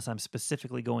 unless I'm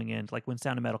specifically going in. Like when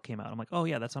Sound of Metal came out, I'm like, oh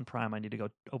yeah, that's on Prime. I need to go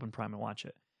open Prime and watch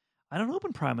it. I don't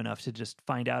open Prime enough to just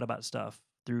find out about stuff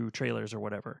through trailers or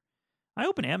whatever. I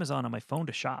open Amazon on my phone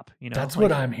to shop. That's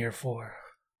what I'm here for.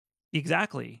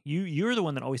 Exactly. You're the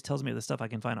one that always tells me the stuff I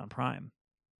can find on Prime.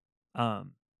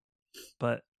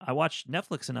 But I watch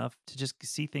Netflix enough to just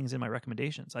see things in my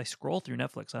recommendations. I scroll through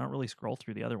Netflix. I don't really scroll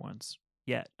through the other ones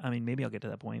yet. I mean, maybe I'll get to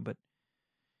that point, but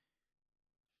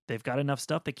they've got enough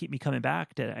stuff that keep me coming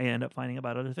back that I end up finding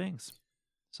about other things.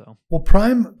 So, well,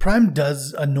 Prime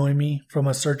does annoy me from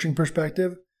a searching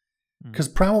perspective, because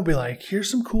Prime will be like, here's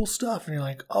some cool stuff. And you're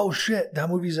like, oh shit, that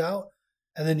movie's out.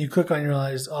 And then you click on it and you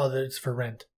realize, oh, that it's for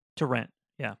rent. To rent.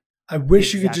 Yeah. I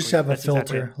wish you could just have a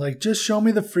filter. Exactly. Like, just show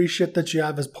me the free shit that you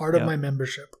have as part of my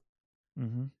membership.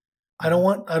 Mm-hmm. I don't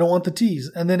want the tease.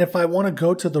 And then if I want to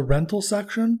go to the rental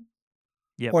section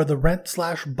or the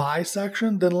rent/buy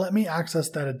section, then let me access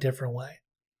that a different way.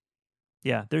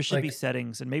 Yeah, there should be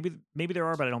settings, and maybe there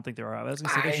are, but I don't think there are. I was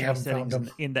going to say there should be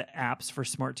settings in the apps for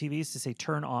smart TVs to say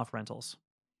turn off rentals.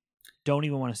 Don't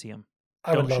even want to see them.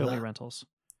 Don't show me rentals.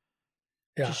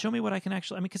 Yeah. Just show me what I can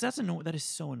actually. I mean, because that is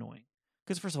so annoying.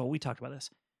 Because first of all, we talked about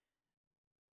this.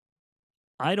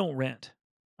 I don't rent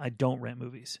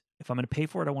movies. If I'm going to pay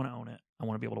for it, I want to own it. I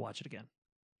want to be able to watch it again.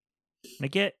 And I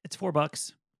get it's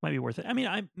 $4, might be worth it. I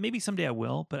mean, maybe someday I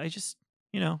will, but I just,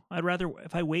 I'd rather,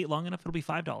 if I wait long enough, it'll be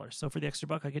 $5. So for the extra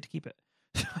buck, I get to keep it.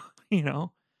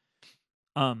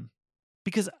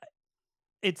 Because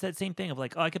it's that same thing of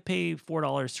like, oh, I could pay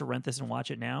 $4 to rent this and watch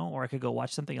it now, or I could go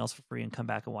watch something else for free and come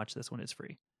back and watch this when it's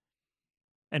free.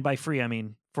 And by free, I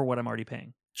mean for what I'm already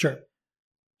paying. Sure.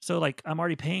 So like, I'm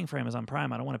already paying for Amazon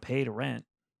Prime. I don't want to pay to rent.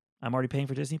 I'm already paying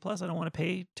for Disney Plus. I don't want to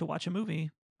pay to watch a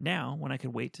movie now when I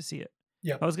could wait to see it.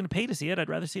 Yeah. If I was going to pay to see it, I'd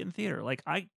rather see it in theater. Like,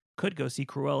 I could go see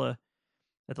Cruella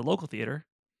at the local theater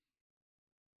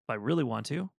if I really want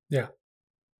to. Yeah.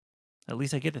 At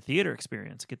least I get the theater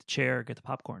experience, get the chair, get the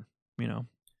popcorn. I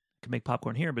could make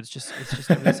popcorn here, but it's just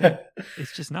not the same.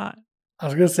 It's just not. I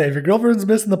was going to say, if your girlfriend's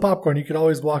missing the popcorn, you could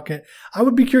always walk in. I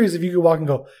would be curious if you could walk and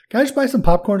go, can I just buy some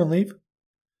popcorn and leave?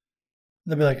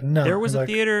 They'd be like, no. There was a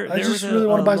theater. I just really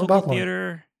want to buy some popcorn.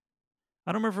 Theater.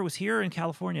 I don't remember if it was here or in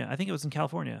California. I think it was in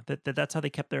California. That's how they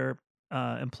kept their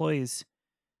employees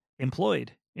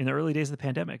employed in the early days of the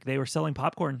pandemic. They were selling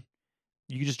popcorn.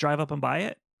 You could just drive up and buy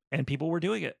it, and people were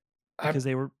doing it because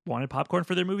they wanted popcorn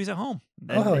for their movies at home.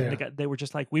 They were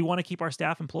just like, we want to keep our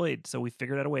staff employed, so we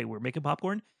figured out a way. We're making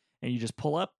popcorn, and you just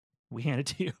pull up, we hand it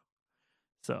to you.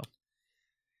 So,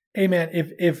 hey man,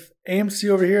 if AMC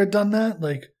over here had done that,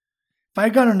 like, if I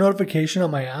got a notification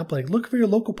on my app, like, look for your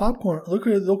local popcorn, look for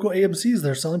your local AMCs,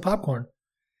 they're selling popcorn.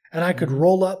 And I could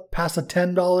roll up past a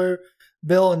 $10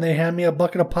 bill and they hand me a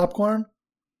bucket of popcorn.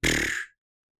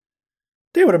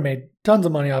 They would have made tons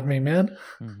of money off me, man.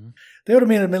 Mm-hmm. They would have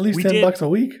made at least $10 a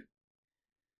week.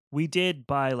 We did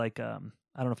buy like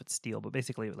I don't know if it's steel, but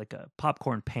basically like a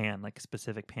popcorn pan, like a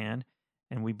specific pan,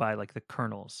 and we buy like the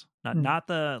kernels, not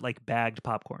the like bagged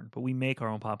popcorn, but we make our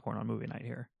own popcorn on movie night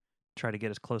here. Try to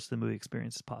get as close to the movie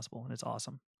experience as possible, and it's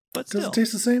awesome. But Does still, it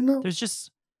taste the same though?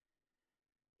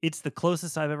 It's the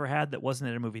closest I've ever had that wasn't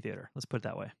at a movie theater. Let's put it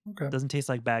that way. Okay. It doesn't taste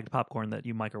like bagged popcorn that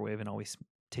you microwave and always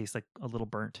tastes like a little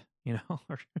burnt, you know?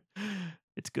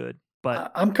 It's good.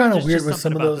 But I'm kind of there's weird just with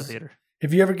some something of about the those. theater.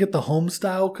 If you ever get the home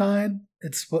style kind,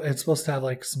 it's supposed to have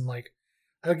like some like,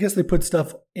 I guess they put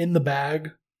stuff in the bag,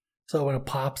 so when it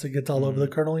pops, it gets all over the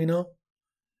kernel, you know.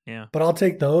 Yeah. But I'll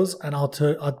take those and I'll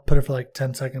put it for like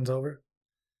 10 seconds over,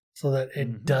 so that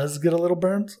it does get a little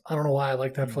burnt. I don't know why I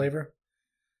like that flavor.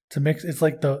 To mix, it's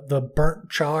like the burnt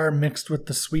char mixed with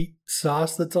the sweet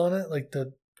sauce that's on it, like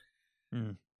the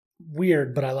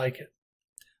weird, but I like it.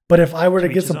 But if I were to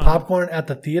get some popcorn at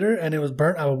the theater and it was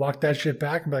burnt, I would walk that shit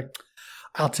back and be like,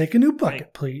 I'll take a new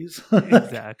bucket, please.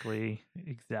 Exactly.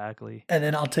 And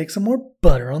then I'll take some more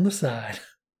butter on the side.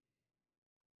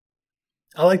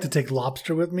 I like to take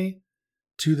lobster with me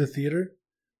to the theater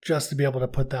just to be able to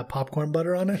put that popcorn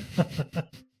butter on it.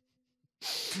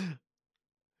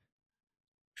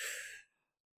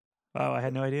 Wow, I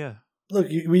had no idea. Look,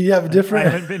 we have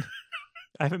different.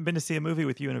 I haven't been to see a movie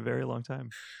with you in a very long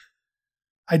time.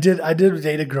 I did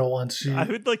date a girl once. I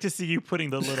would like to see you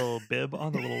putting the little bib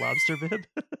on, the little lobster bib.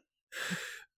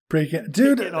 Break it,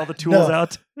 dude. Getting all the tools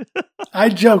out. I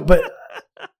joke, but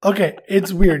okay,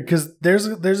 it's weird because there's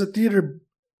a theater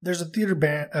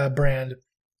brand.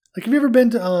 Like, have you ever been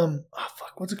to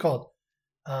what's it called?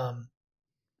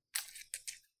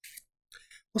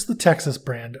 What's the Texas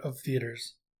brand of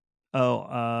theaters? Oh,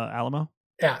 Alamo.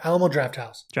 Yeah, Alamo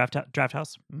Drafthouse.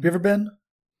 Drafthouse. Have you ever been?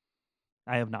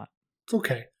 I have not. It's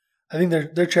okay. I think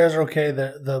their chairs are okay.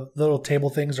 The little table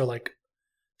things are like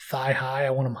thigh high.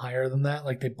 I want them higher than that.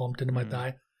 Like they bumped into my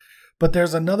thigh. But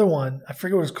there's another one. I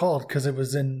forget what it's called because it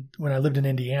was when I lived in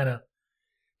Indiana.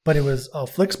 But it was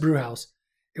Flick's Brewhouse.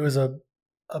 It was a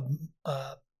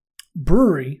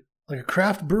brewery, like a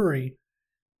craft brewery,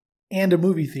 and a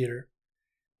movie theater.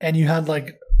 And you had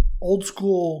like old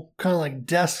school kind of like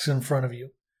desks in front of you,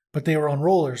 but they were on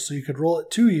rollers, so you could roll it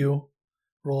to you,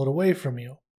 roll it away from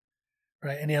you,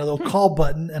 right? And you had a little call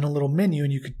button and a little menu,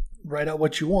 and you could write out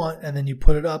what you want, and then you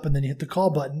put it up, and then you hit the call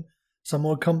button.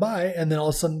 Someone would come by, and then all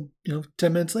of a sudden,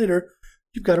 10 minutes later,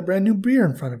 you've got a brand new beer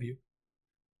in front of you.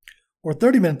 Or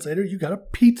 30 minutes later, you got a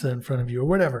pizza in front of you, or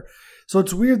whatever. So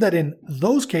it's weird that in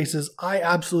those cases, I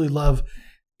absolutely love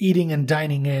eating and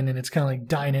dining in, and it's kind of like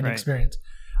dine-in experience.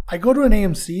 I go to an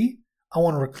AMC, I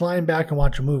want to recline back and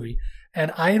watch a movie.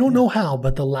 And I don't know how,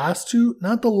 but the last two,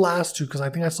 not the last two, because I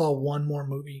think I saw one more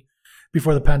movie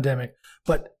before the pandemic,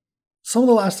 but some of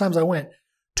the last times I went,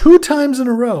 2 times in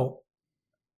a row.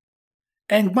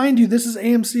 And mind you, this is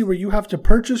AMC where you have to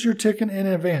purchase your ticket in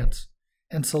advance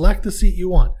and select the seat you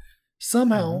want.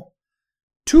 Somehow,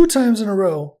 2 times in a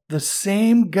row, the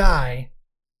same guy,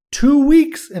 2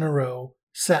 weeks in a row,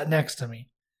 sat next to me.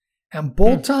 And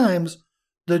both times,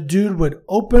 the dude would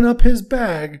open up his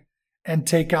bag and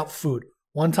take out food.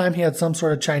 One time he had some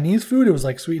sort of Chinese food. It was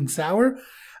like sweet and sour.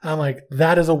 I'm like,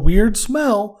 that is a weird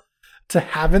smell to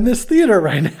have in this theater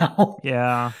right now.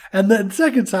 Yeah. And then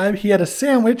second time he had a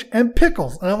sandwich and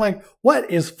pickles. And I'm like, what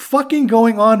is fucking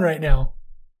going on right now?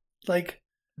 Like,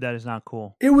 that is not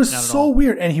cool. It was so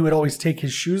weird. And he would always take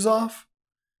his shoes off.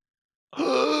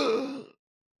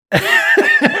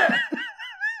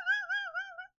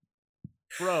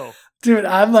 Bro. Dude,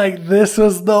 I'm like, this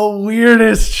was the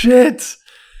weirdest shit.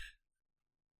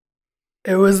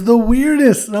 It was the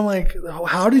weirdest. And I'm like,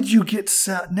 how did you get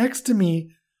sat next to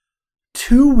me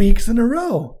 2 weeks in a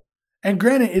row? And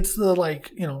granted, it's the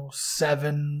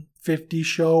 7:50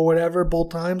 show or whatever, both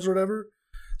times or whatever.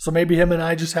 So maybe him and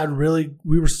I just had we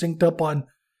were synced up on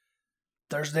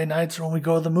Thursday nights when we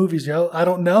go to the movies, yo. I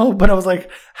don't know, but I was like,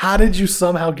 how did you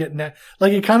somehow get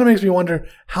like, it kind of makes me wonder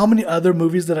how many other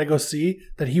movies did I go see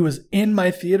that he was in my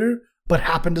theater but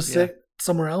happened to sit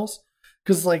somewhere else?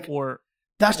 Because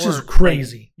that's just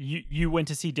crazy. Like, you went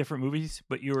to see different movies,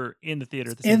 but you were in the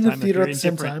theater at the same time. In the theater at the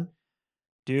same time.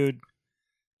 Dude.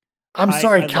 I'm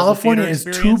sorry, California is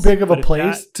too big of a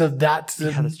place yeah, that's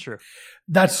true.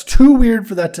 That's too weird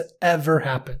for that to ever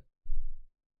happen.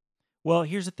 Well,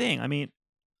 here's the thing. I mean,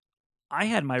 I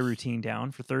had my routine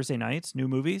down for Thursday nights, new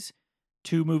movies,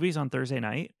 2 movies on Thursday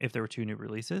night, if there were 2 new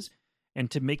releases.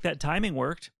 And to make that timing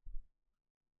work,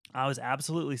 I was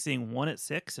absolutely seeing 1 at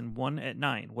 6 and 1 at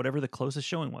 9, whatever the closest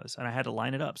showing was. And I had to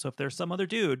line it up. So if there's some other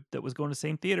dude that was going to the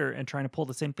same theater and trying to pull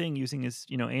the same thing using his,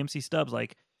 AMC stubs,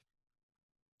 like,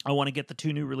 I want to get the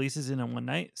 2 new releases in on one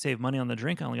night, save money on the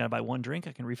drink. I only got to buy 1 drink.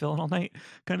 I can refill it all night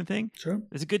kind of thing. Sure.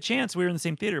 There's a good chance we were in the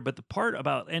same theater, but the part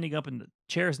about ending up in the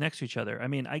chairs next to each other, I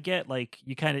mean, I get like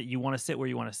you want to sit where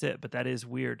you want to sit, but that is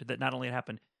weird that not only it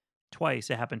happened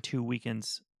twice, it happened 2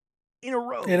 weekends in a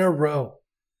row.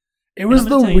 It was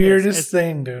the weirdest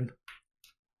thing, dude.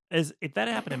 As if that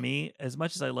happened to me, as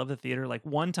much as I love the theater, like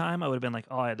one time I would have been like,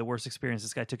 oh, I had the worst experience.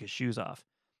 This guy took his shoes off.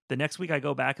 The next week I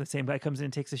go back and the same guy comes in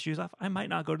and takes his shoes off. I might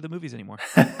not go to the movies anymore.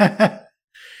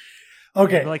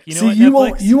 Okay. Like, you know see,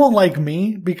 what, you won't like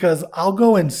me because I'll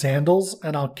go in sandals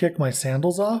and I'll kick my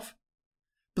sandals off.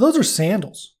 But those are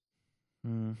sandals.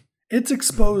 It's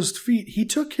exposed feet. He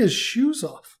took his shoes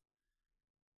off.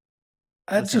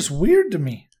 That's just weird to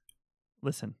me.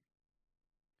 Listen.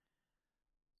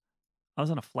 I was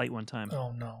on a flight one time.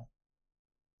 Oh, no.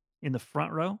 In the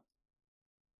front row.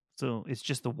 So it's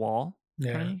just the wall.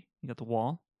 Yeah. You got the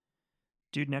wall.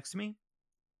 Dude next to me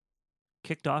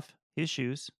kicked off his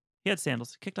shoes. He had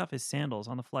sandals. Kicked off his sandals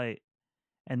on the flight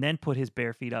and then put his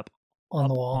bare feet up on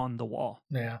the wall.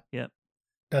 Yeah. Yep.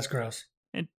 That's gross.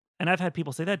 And I've had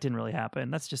people say that didn't really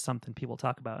happen. That's just something people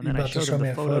talk about. And then I about to showed show them me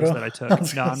the a photos photo? that I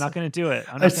took. No, I'm not going to do it.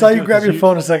 I saw you grab your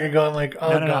phone a second ago. I'm like,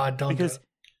 oh, God, don't do because it.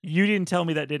 you didn't tell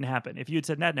me that didn't happen. If you had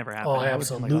said that never happened, Oh, I would have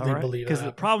been absolutely all right. believe it Because the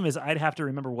happened. problem is I'd have to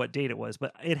remember what date it was,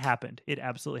 but it happened. It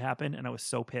absolutely happened. And I was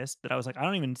so pissed that I was like, I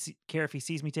don't even care if he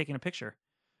sees me taking a picture.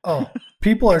 Oh,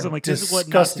 people are 'Cause I'm like, this is what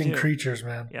not to disgusting do. creatures,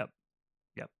 man. Yep.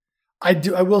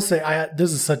 I will say,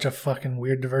 this is such a fucking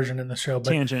weird diversion in the show. But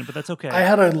Tangent, but that's okay. I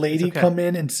had a lady It's okay. come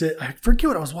in and sit. I forget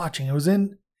what I was watching.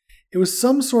 It was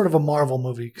some sort of a Marvel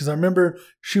movie because I remember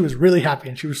she was really happy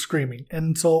and she was screaming.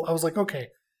 And so I was like, okay,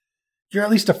 you're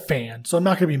at least a fan, so I'm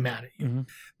not going to be mad at you. Mm-hmm.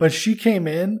 But she came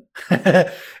in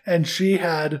and she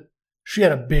had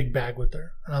a big bag with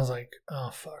her. And I was like,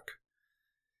 oh, fuck.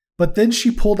 But then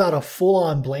she pulled out a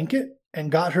full-on blanket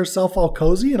and got herself all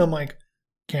cozy. And I'm like,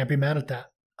 can't be mad at that.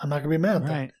 I'm not going to be mad at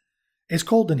that. It's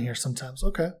cold in here sometimes.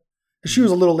 Okay. And she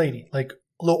was a little lady, like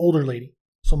a little older lady.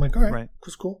 So I'm like, all right. It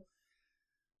was cool.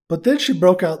 But then she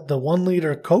broke out the 1 liter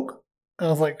of Coke. And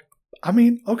I was like, I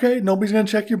mean, okay, nobody's going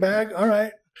to check your bag. All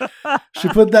right. She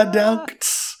put that down.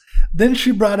 Then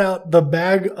she brought out the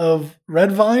bag of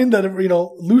Red Vine,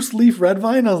 loose leaf Red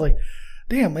Vine. I was like,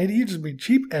 damn, lady, you just be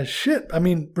cheap as shit. I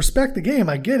mean, respect the game.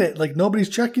 I get it. Like, nobody's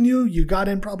checking you. You got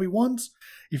in probably once.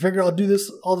 You figure I'll do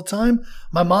this all the time.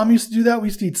 My mom used to do that. We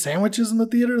used to eat sandwiches in the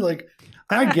theater. Like,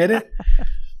 I get it.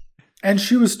 And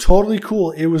she was totally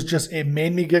cool. It was just, it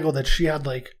made me giggle that she had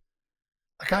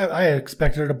I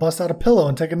expected her to bust out a pillow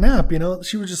and take a nap,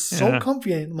 She was just so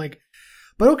comfy. And I'm like,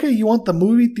 but okay, you want the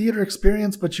movie theater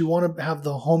experience, but you want to have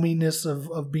the hominess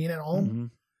of being at home?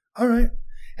 Mm-hmm. All right.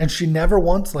 And she never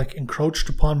once encroached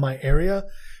upon my area.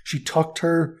 She tucked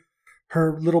her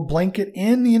little blanket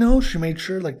in, she made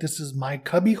sure this is my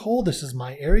cubby hole. This is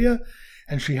my area.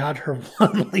 And she had her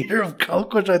 1 liter of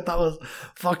Coke, which I thought was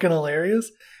fucking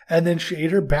hilarious. And then she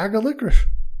ate her bag of licorice.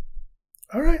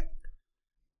 All right.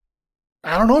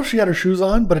 I don't know if she had her shoes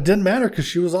on, but it didn't matter because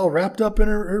she was all wrapped up in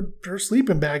her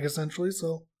sleeping bag essentially.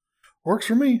 So works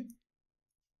for me.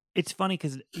 It's funny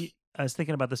because I was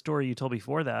thinking about the story you told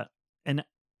before that. And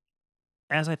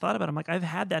as I thought about it, I'm like, I've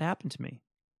had that happen to me,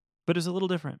 but it's a little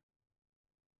different.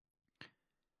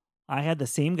 I had the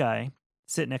same guy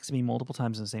sit next to me multiple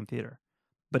times in the same theater,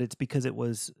 but it's because it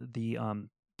was the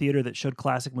theater that showed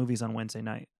classic movies on Wednesday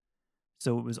night.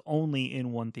 So it was only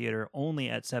in one theater, only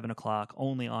at 7:00,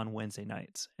 only on Wednesday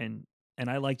nights. And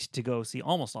I liked to go see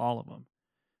almost all of them.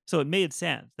 So it made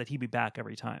sense that he'd be back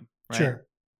every time. Right? Sure.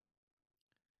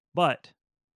 But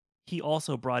he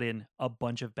also brought in a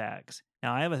bunch of bags.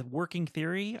 Now I have a working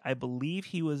theory. I believe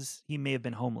he may have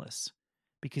been homeless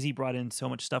because he brought in so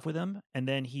much stuff with him. And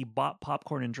then he bought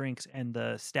popcorn and drinks and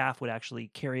the staff would actually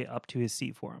carry it up to his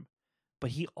seat for him.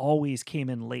 But he always came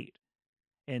in late.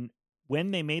 And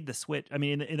when they made the switch, I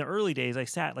mean, in the early days, I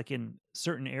sat in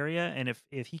certain area. And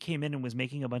if he came in and was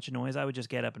making a bunch of noise, I would just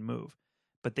get up and move.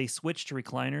 But they switched to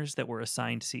recliners that were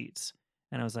assigned seats.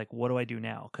 And I was like, what do I do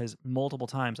now? Because multiple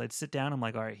times I'd sit down. I'm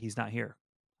like, all right, he's not here.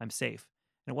 I'm safe.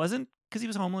 And it wasn't because he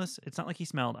was homeless. It's not like he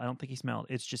smelled. I don't think he smelled.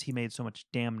 It's just he made so much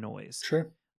damn noise.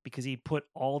 Sure. Because he put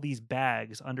all these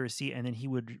bags under his seat and then he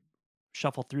would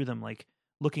shuffle through them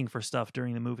looking for stuff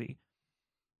during the movie.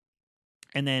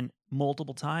 And then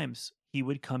multiple times he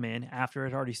would come in after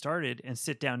it already started and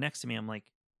sit down next to me. I'm like,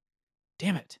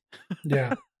 damn it.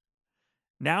 Yeah.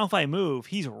 Now if I move,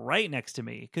 he's right next to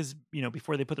me because,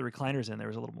 before they put the recliners in, there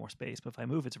was a little more space. But if I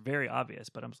move, it's very obvious.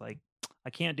 But I'm just like, I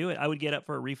can't do it. I would get up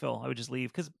for a refill. I would just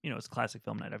leave because, it's classic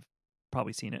film night. I've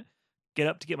probably seen it. Get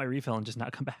up to get my refill and just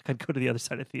not come back. I'd go to the other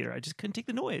side of the theater. I just couldn't take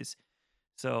the noise.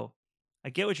 So I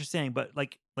get what you're saying, but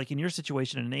like in your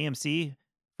situation in AMC,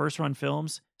 first run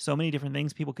films, so many different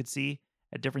things people could see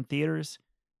at different theaters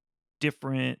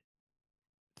within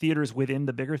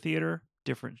the bigger theater,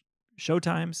 different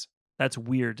showtimes. That's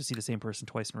weird to see the same person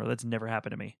twice in a row. That's never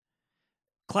happened to me.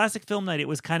 Classic film night, it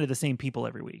was kind of the same people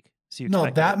every week. So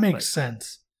that makes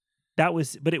sense.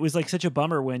 But it was like such a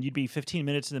bummer when you'd be 15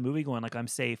 minutes in the movie going like, I'm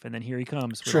safe. And then here he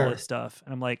comes with all this stuff.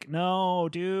 And I'm like, no,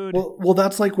 dude. Well,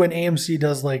 that's like when AMC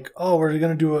does like, oh, we're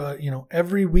going to do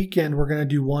every weekend we're going to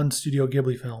do one Studio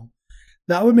Ghibli film.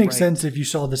 That would make sense if you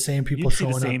saw the same people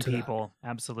showing up to that.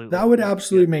 Absolutely. That would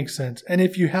absolutely make sense. And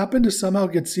if you happen to somehow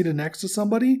get seated next to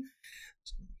somebody,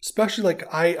 especially like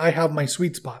I have my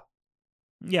sweet spot.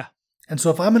 Yeah. And so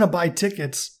if I'm going to buy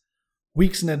tickets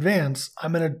weeks in advance,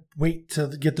 I'm going to wait to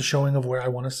get the showing of where I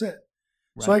want to sit.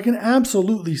 Right. So I can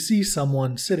absolutely see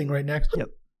someone sitting right next to me.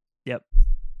 Yep.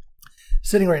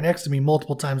 Sitting right next to me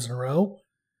multiple times in a row.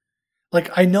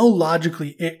 Like, I know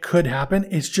logically it could happen.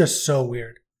 It's just so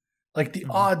weird. Like, the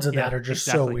odds of that are just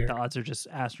so weird. The odds are just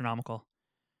astronomical.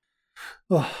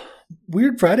 Oh,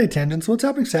 weird Friday tangents. What's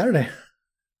happening Saturday?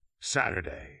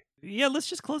 Yeah, let's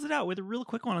just close it out with a real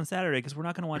quick one on Saturday because we're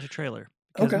not going to watch a trailer.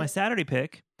 Because my Saturday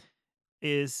pick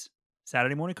is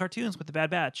Saturday morning cartoons with the Bad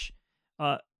Batch.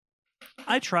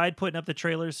 I tried putting up the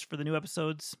trailers for the new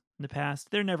episodes in the past.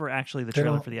 They're never actually the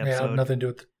trailer for the episode. They have nothing to do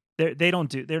with it.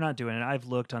 They're not doing it. I've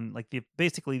looked on like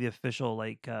basically the official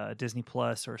like Disney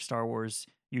Plus or Star Wars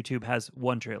YouTube has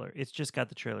one trailer. It's just got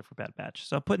the trailer for Bad Batch.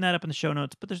 So I'm putting that up in the show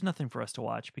notes, but there's nothing for us to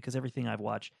watch because everything I've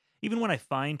watched, even when I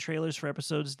find trailers for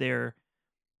episodes, they're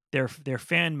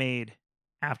fan made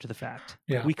after the fact.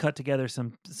 Yeah. We cut together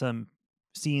some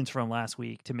scenes from last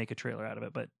week to make a trailer out of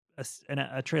it, but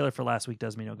a trailer for last week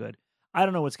does me no good. I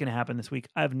don't know what's going to happen this week.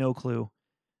 I have no clue.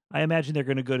 I imagine they're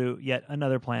going to go to yet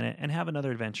another planet and have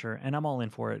another adventure, and I'm all in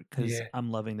for it because I'm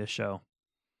loving this show.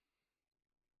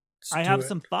 I have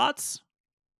some thoughts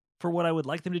for what I would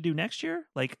like them to do next year.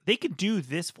 Like, they could do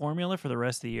this formula for the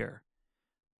rest of the year,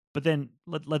 but then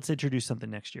let's introduce something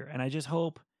next year. And I just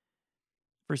hope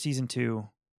for season 2,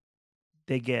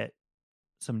 they get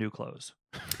some new clothes.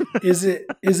 Is it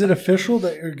official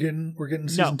that we're getting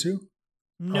season 2?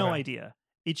 No idea.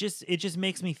 It just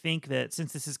makes me think that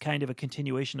since this is kind of a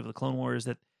continuation of the Clone Wars,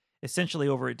 that essentially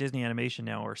over at Disney Animation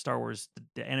now, or Star Wars,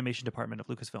 the animation department of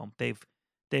Lucasfilm,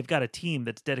 they've got a team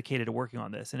that's dedicated to working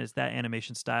on this, and it's that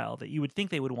animation style that you would think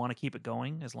they would want to keep it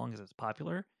going as long as it's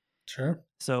popular. Sure.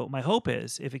 So my hope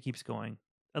is, if it keeps going,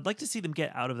 I'd like to see them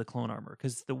get out of the clone armor,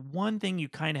 because the one thing you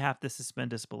kind of have to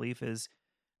suspend disbelief is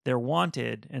they're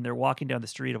wanted and they're walking down the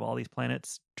street of all these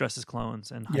planets dressed as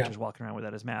clones, and Hunter's walking around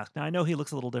without his mask. Now I know he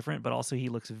looks a little different, but also he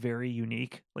looks very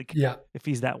unique. Like if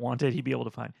he's that wanted, he'd be able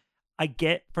to find. I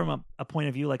get from a point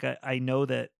of view, like I know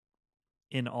that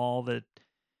in all the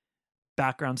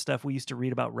background stuff we used to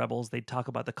read about Rebels, they'd talk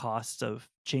about the costs of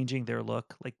changing their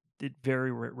look. Like it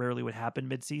very rarely would happen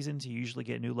mid-season. So you usually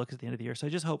get new looks at the end of the year. So I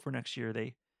just hope for next year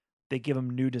they give them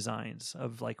new designs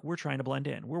of like, we're trying to blend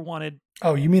in. We're wanted.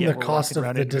 Oh, you mean the cost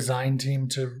of the design team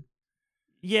to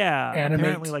animate?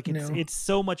 Apparently like it's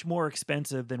so much more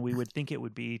expensive than we would think it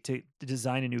would be to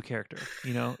design a new character.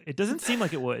 You know, it doesn't seem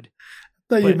like it would.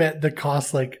 I thought you meant the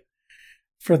cost like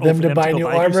for them to buy new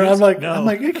armor. I'm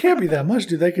like, it can't be that much,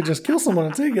 dude. They could just kill someone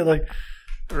and take it. Like,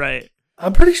 right.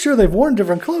 I'm pretty sure they've worn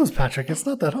different clothes, Patrick. It's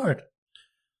not that hard.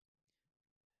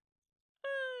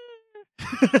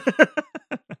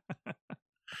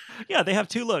 Yeah, they have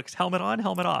two looks: helmet on,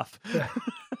 helmet off. Yeah.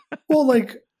 Well,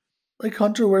 like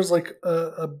Hunter wears like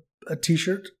a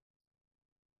t-shirt.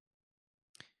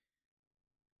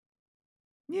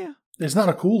 Yeah, it's not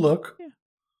a cool look. Yeah.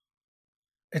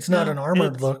 It's not an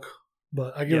armored look,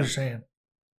 but I get what you're saying.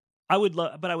 I would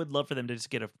love for them to just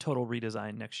get a total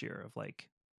redesign next year of like,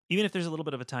 even if there's a little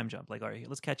bit of a time jump, like, all right,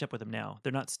 let's catch up with them now.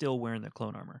 They're not still wearing their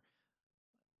clone armor,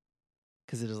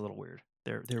 because it is a little weird.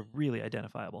 They're really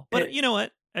identifiable. But you know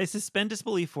what? I suspend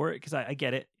disbelief for it because I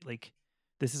get it. Like,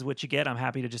 this is what you get. I'm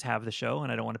happy to just have the show,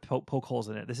 and I don't want to poke holes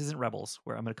in it. This isn't Rebels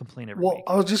where I'm going to complain every week.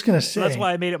 I was just going to say. So that's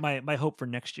why I made it my hope for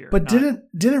next year. But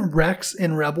didn't Rex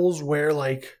in Rebels wear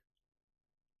like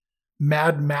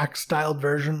Mad Max styled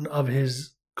version of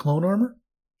his clone armor?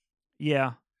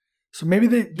 Yeah. So maybe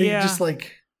they just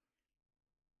like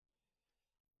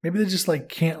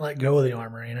can't let go of the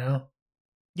armor, you know?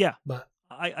 Yeah. But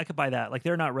I could buy that. Like,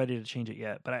 they're not ready to change it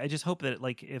yet, but I just hope that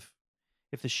like if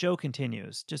the show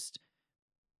continues, just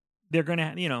they're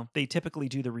gonna, they typically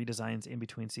do the redesigns in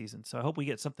between seasons. So I hope we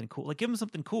get something cool. Like, give them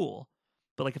something cool.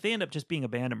 But like, if they end up just being a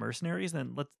band of mercenaries,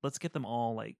 then let's get them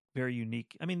all like very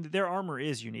unique. I mean, their armor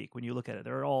is unique when you look at it.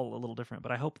 They're all a little different.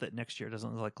 But I hope that next year it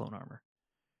doesn't look like clone armor.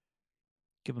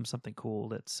 give them something cool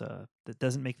that's that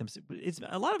doesn't make them. It's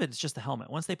a lot of it is just the helmet.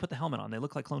 Once they put the helmet on, they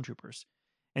look like clone troopers.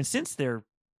 And since their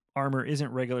armor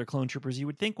isn't regular clone troopers, you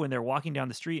would think when they're walking down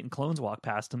the street and clones walk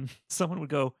past them, someone would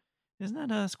go, "Isn't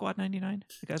that Squad 99?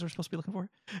 The guys we're supposed to be looking for?"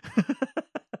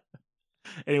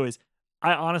 Anyways,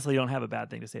 I honestly don't have a bad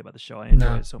thing to say about the show. I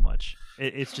enjoy it so much.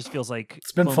 It just feels like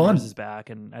it's been Clone fun. Wars is back,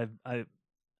 and I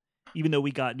even though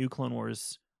we got new Clone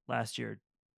Wars last year,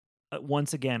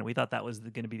 once again we thought that was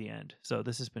going to be the end. So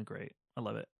this has been great. I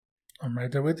love it. I'm right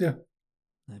there with you.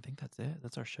 I think that's it.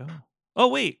 That's our show. Oh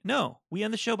wait, no, we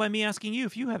end the show by me asking you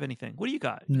if you have anything. What do you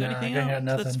got? You got anything I got else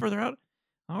nothing. that's further out?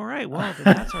 All right, well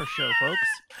then that's our show, folks.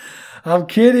 I'm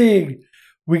kidding.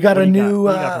 We got What a do you new got?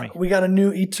 What do you got for me? we got a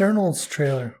new Eternals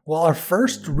trailer. Well, our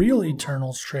first real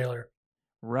Eternals trailer.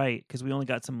 Right, because we only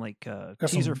got some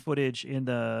teaser footage in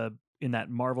that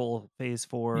Marvel Phase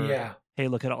 4. Yeah. Hey,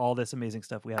 look at all this amazing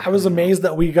stuff we have. I was coming out. amazed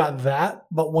that we got that,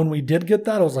 but when we did get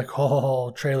that, I was like,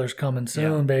 "Oh, trailer's coming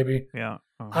soon, baby." Yeah.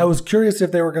 I was curious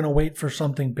if they were going to wait for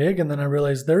something big, and then I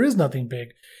realized there is nothing big.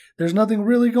 There's nothing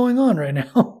really going on right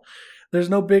now. There's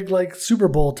no big Super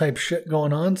Bowl type shit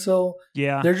going on, so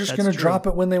yeah, they're just going to drop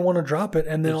it when they want to drop it,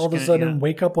 and then all of a sudden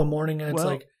wake up one morning and it's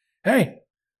like, "Hey,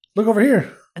 look over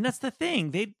here." And that's the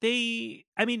thing.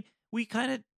 I mean, we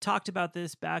kind of talked about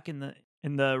this back in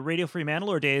the Radio Free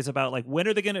Mandalore days about when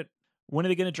are they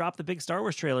gonna drop the big Star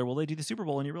Wars trailer? Will they do the Super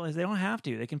Bowl? And you realize they don't have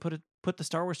to. They can put the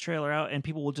Star Wars trailer out and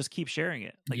people will just keep sharing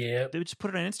it. They would just put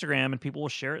it on Instagram and people will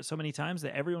share it so many times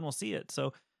that everyone will see it.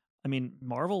 So I mean,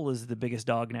 Marvel is the biggest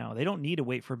dog now. They don't need to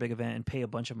wait for a big event and pay a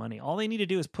bunch of money. All they need to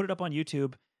do is put it up on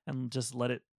YouTube and just let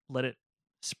it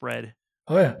spread.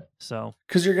 Oh yeah. So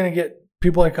because you're gonna get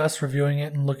people like us reviewing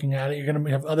it and looking at it. You're gonna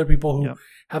have other people who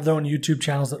have their own YouTube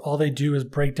channels that all they do is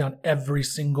break down every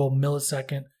single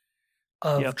millisecond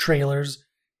of trailers,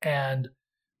 and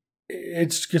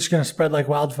it's gonna spread like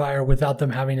wildfire without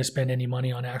them having to spend any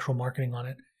money on actual marketing on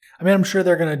it. I mean, I'm sure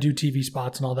they're gonna do TV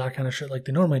spots and all that kind of shit like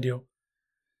they normally do.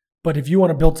 But if you want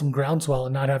to build some groundswell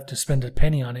and not have to spend a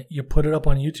penny on it, you put it up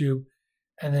on YouTube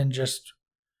and then just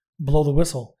blow the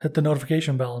whistle, hit the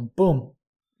notification bell, and boom.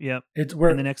 Yep. It's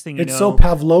and the next thing you it's know, so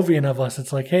Pavlovian of us.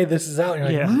 It's like, hey, this is out.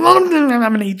 And you're like,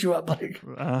 I'm gonna eat you up.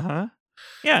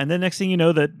 Yeah, and the next thing you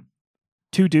know, that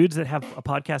two dudes that have a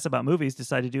podcast about movies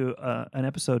decide to do an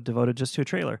episode devoted just to a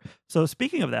trailer. So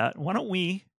speaking of that, why don't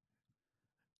we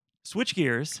switch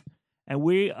gears and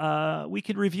we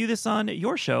could review this on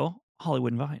your show,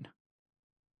 Hollywood and Vine.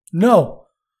 No,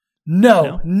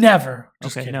 never.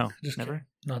 Just okay, kidding. no, just never. Kidding.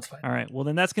 No, it's fine. All right, well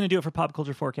then that's going to do it for Pop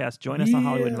Culture Forecast. Join us on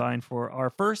Hollywood and Vine for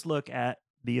our first look at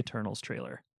the Eternals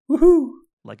trailer. Woohoo!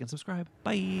 Like and subscribe.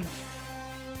 Bye.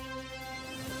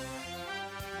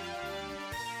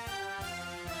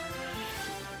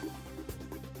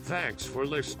 Thanks for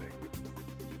listening.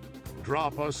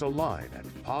 Drop us a line at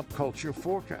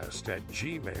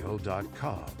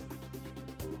popcultureforecast@gmail.com.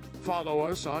 Follow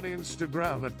us on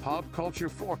Instagram at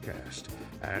popcultureforecast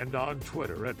and on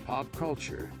Twitter at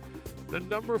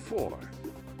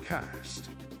popculture4cast.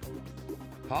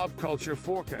 Pop Culture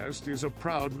Forecast is a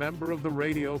proud member of the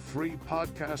Radio Free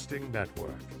Podcasting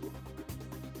Network.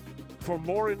 For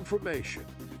more information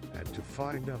and to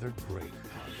find other great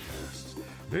podcasts,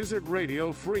 visit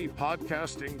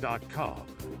radiofreepodcasting.com.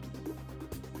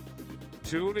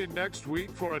 Tune in next week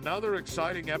for another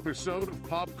exciting episode of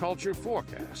Pop Culture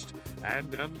Forecast.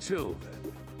 And until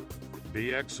then,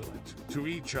 be excellent to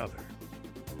each other.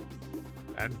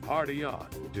 And party on,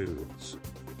 dudes.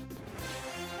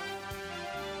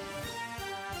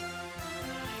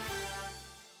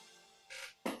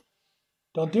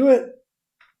 Don't do it.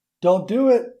 Don't do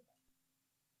it.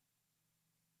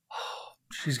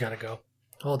 She's got to go.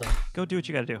 Hold on. Go do what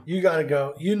you got to do. You got to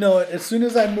go. You know it. As soon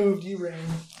as I moved, you ran.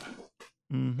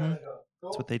 Mm-hmm.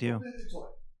 That's what they do.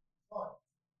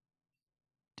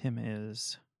 Tim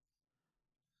is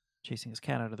chasing his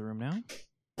cat out of the room now.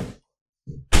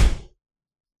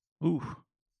 Ooh.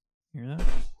 Hear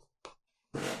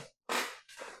that?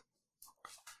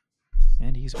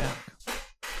 And he's back.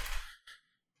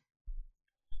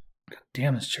 God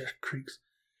damn, this chair creaks.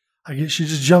 She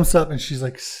just jumps up and she's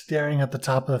like staring at the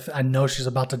top of the... I know she's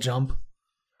about to jump.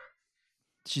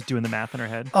 She's doing the math in her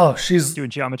head. Oh, she's... doing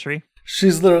geometry.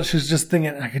 She's just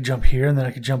thinking, I could jump here and then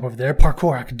I could jump over there.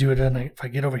 Parkour. I could do it. And if I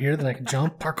get over here, then I can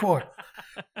jump. Parkour.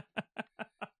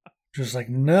 Just like,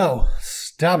 no,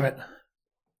 stop it.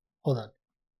 Hold on.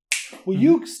 Will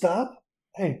you stop?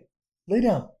 Hey, lay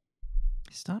down.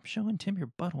 Stop showing Tim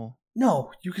your butthole.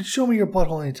 No, you can show me your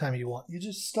butthole anytime you want. You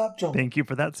just stop jumping. Thank you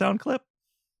for that sound clip.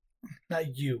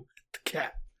 Not you, the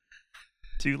cat.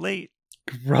 Too late.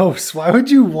 Gross. Why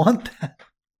would you want that?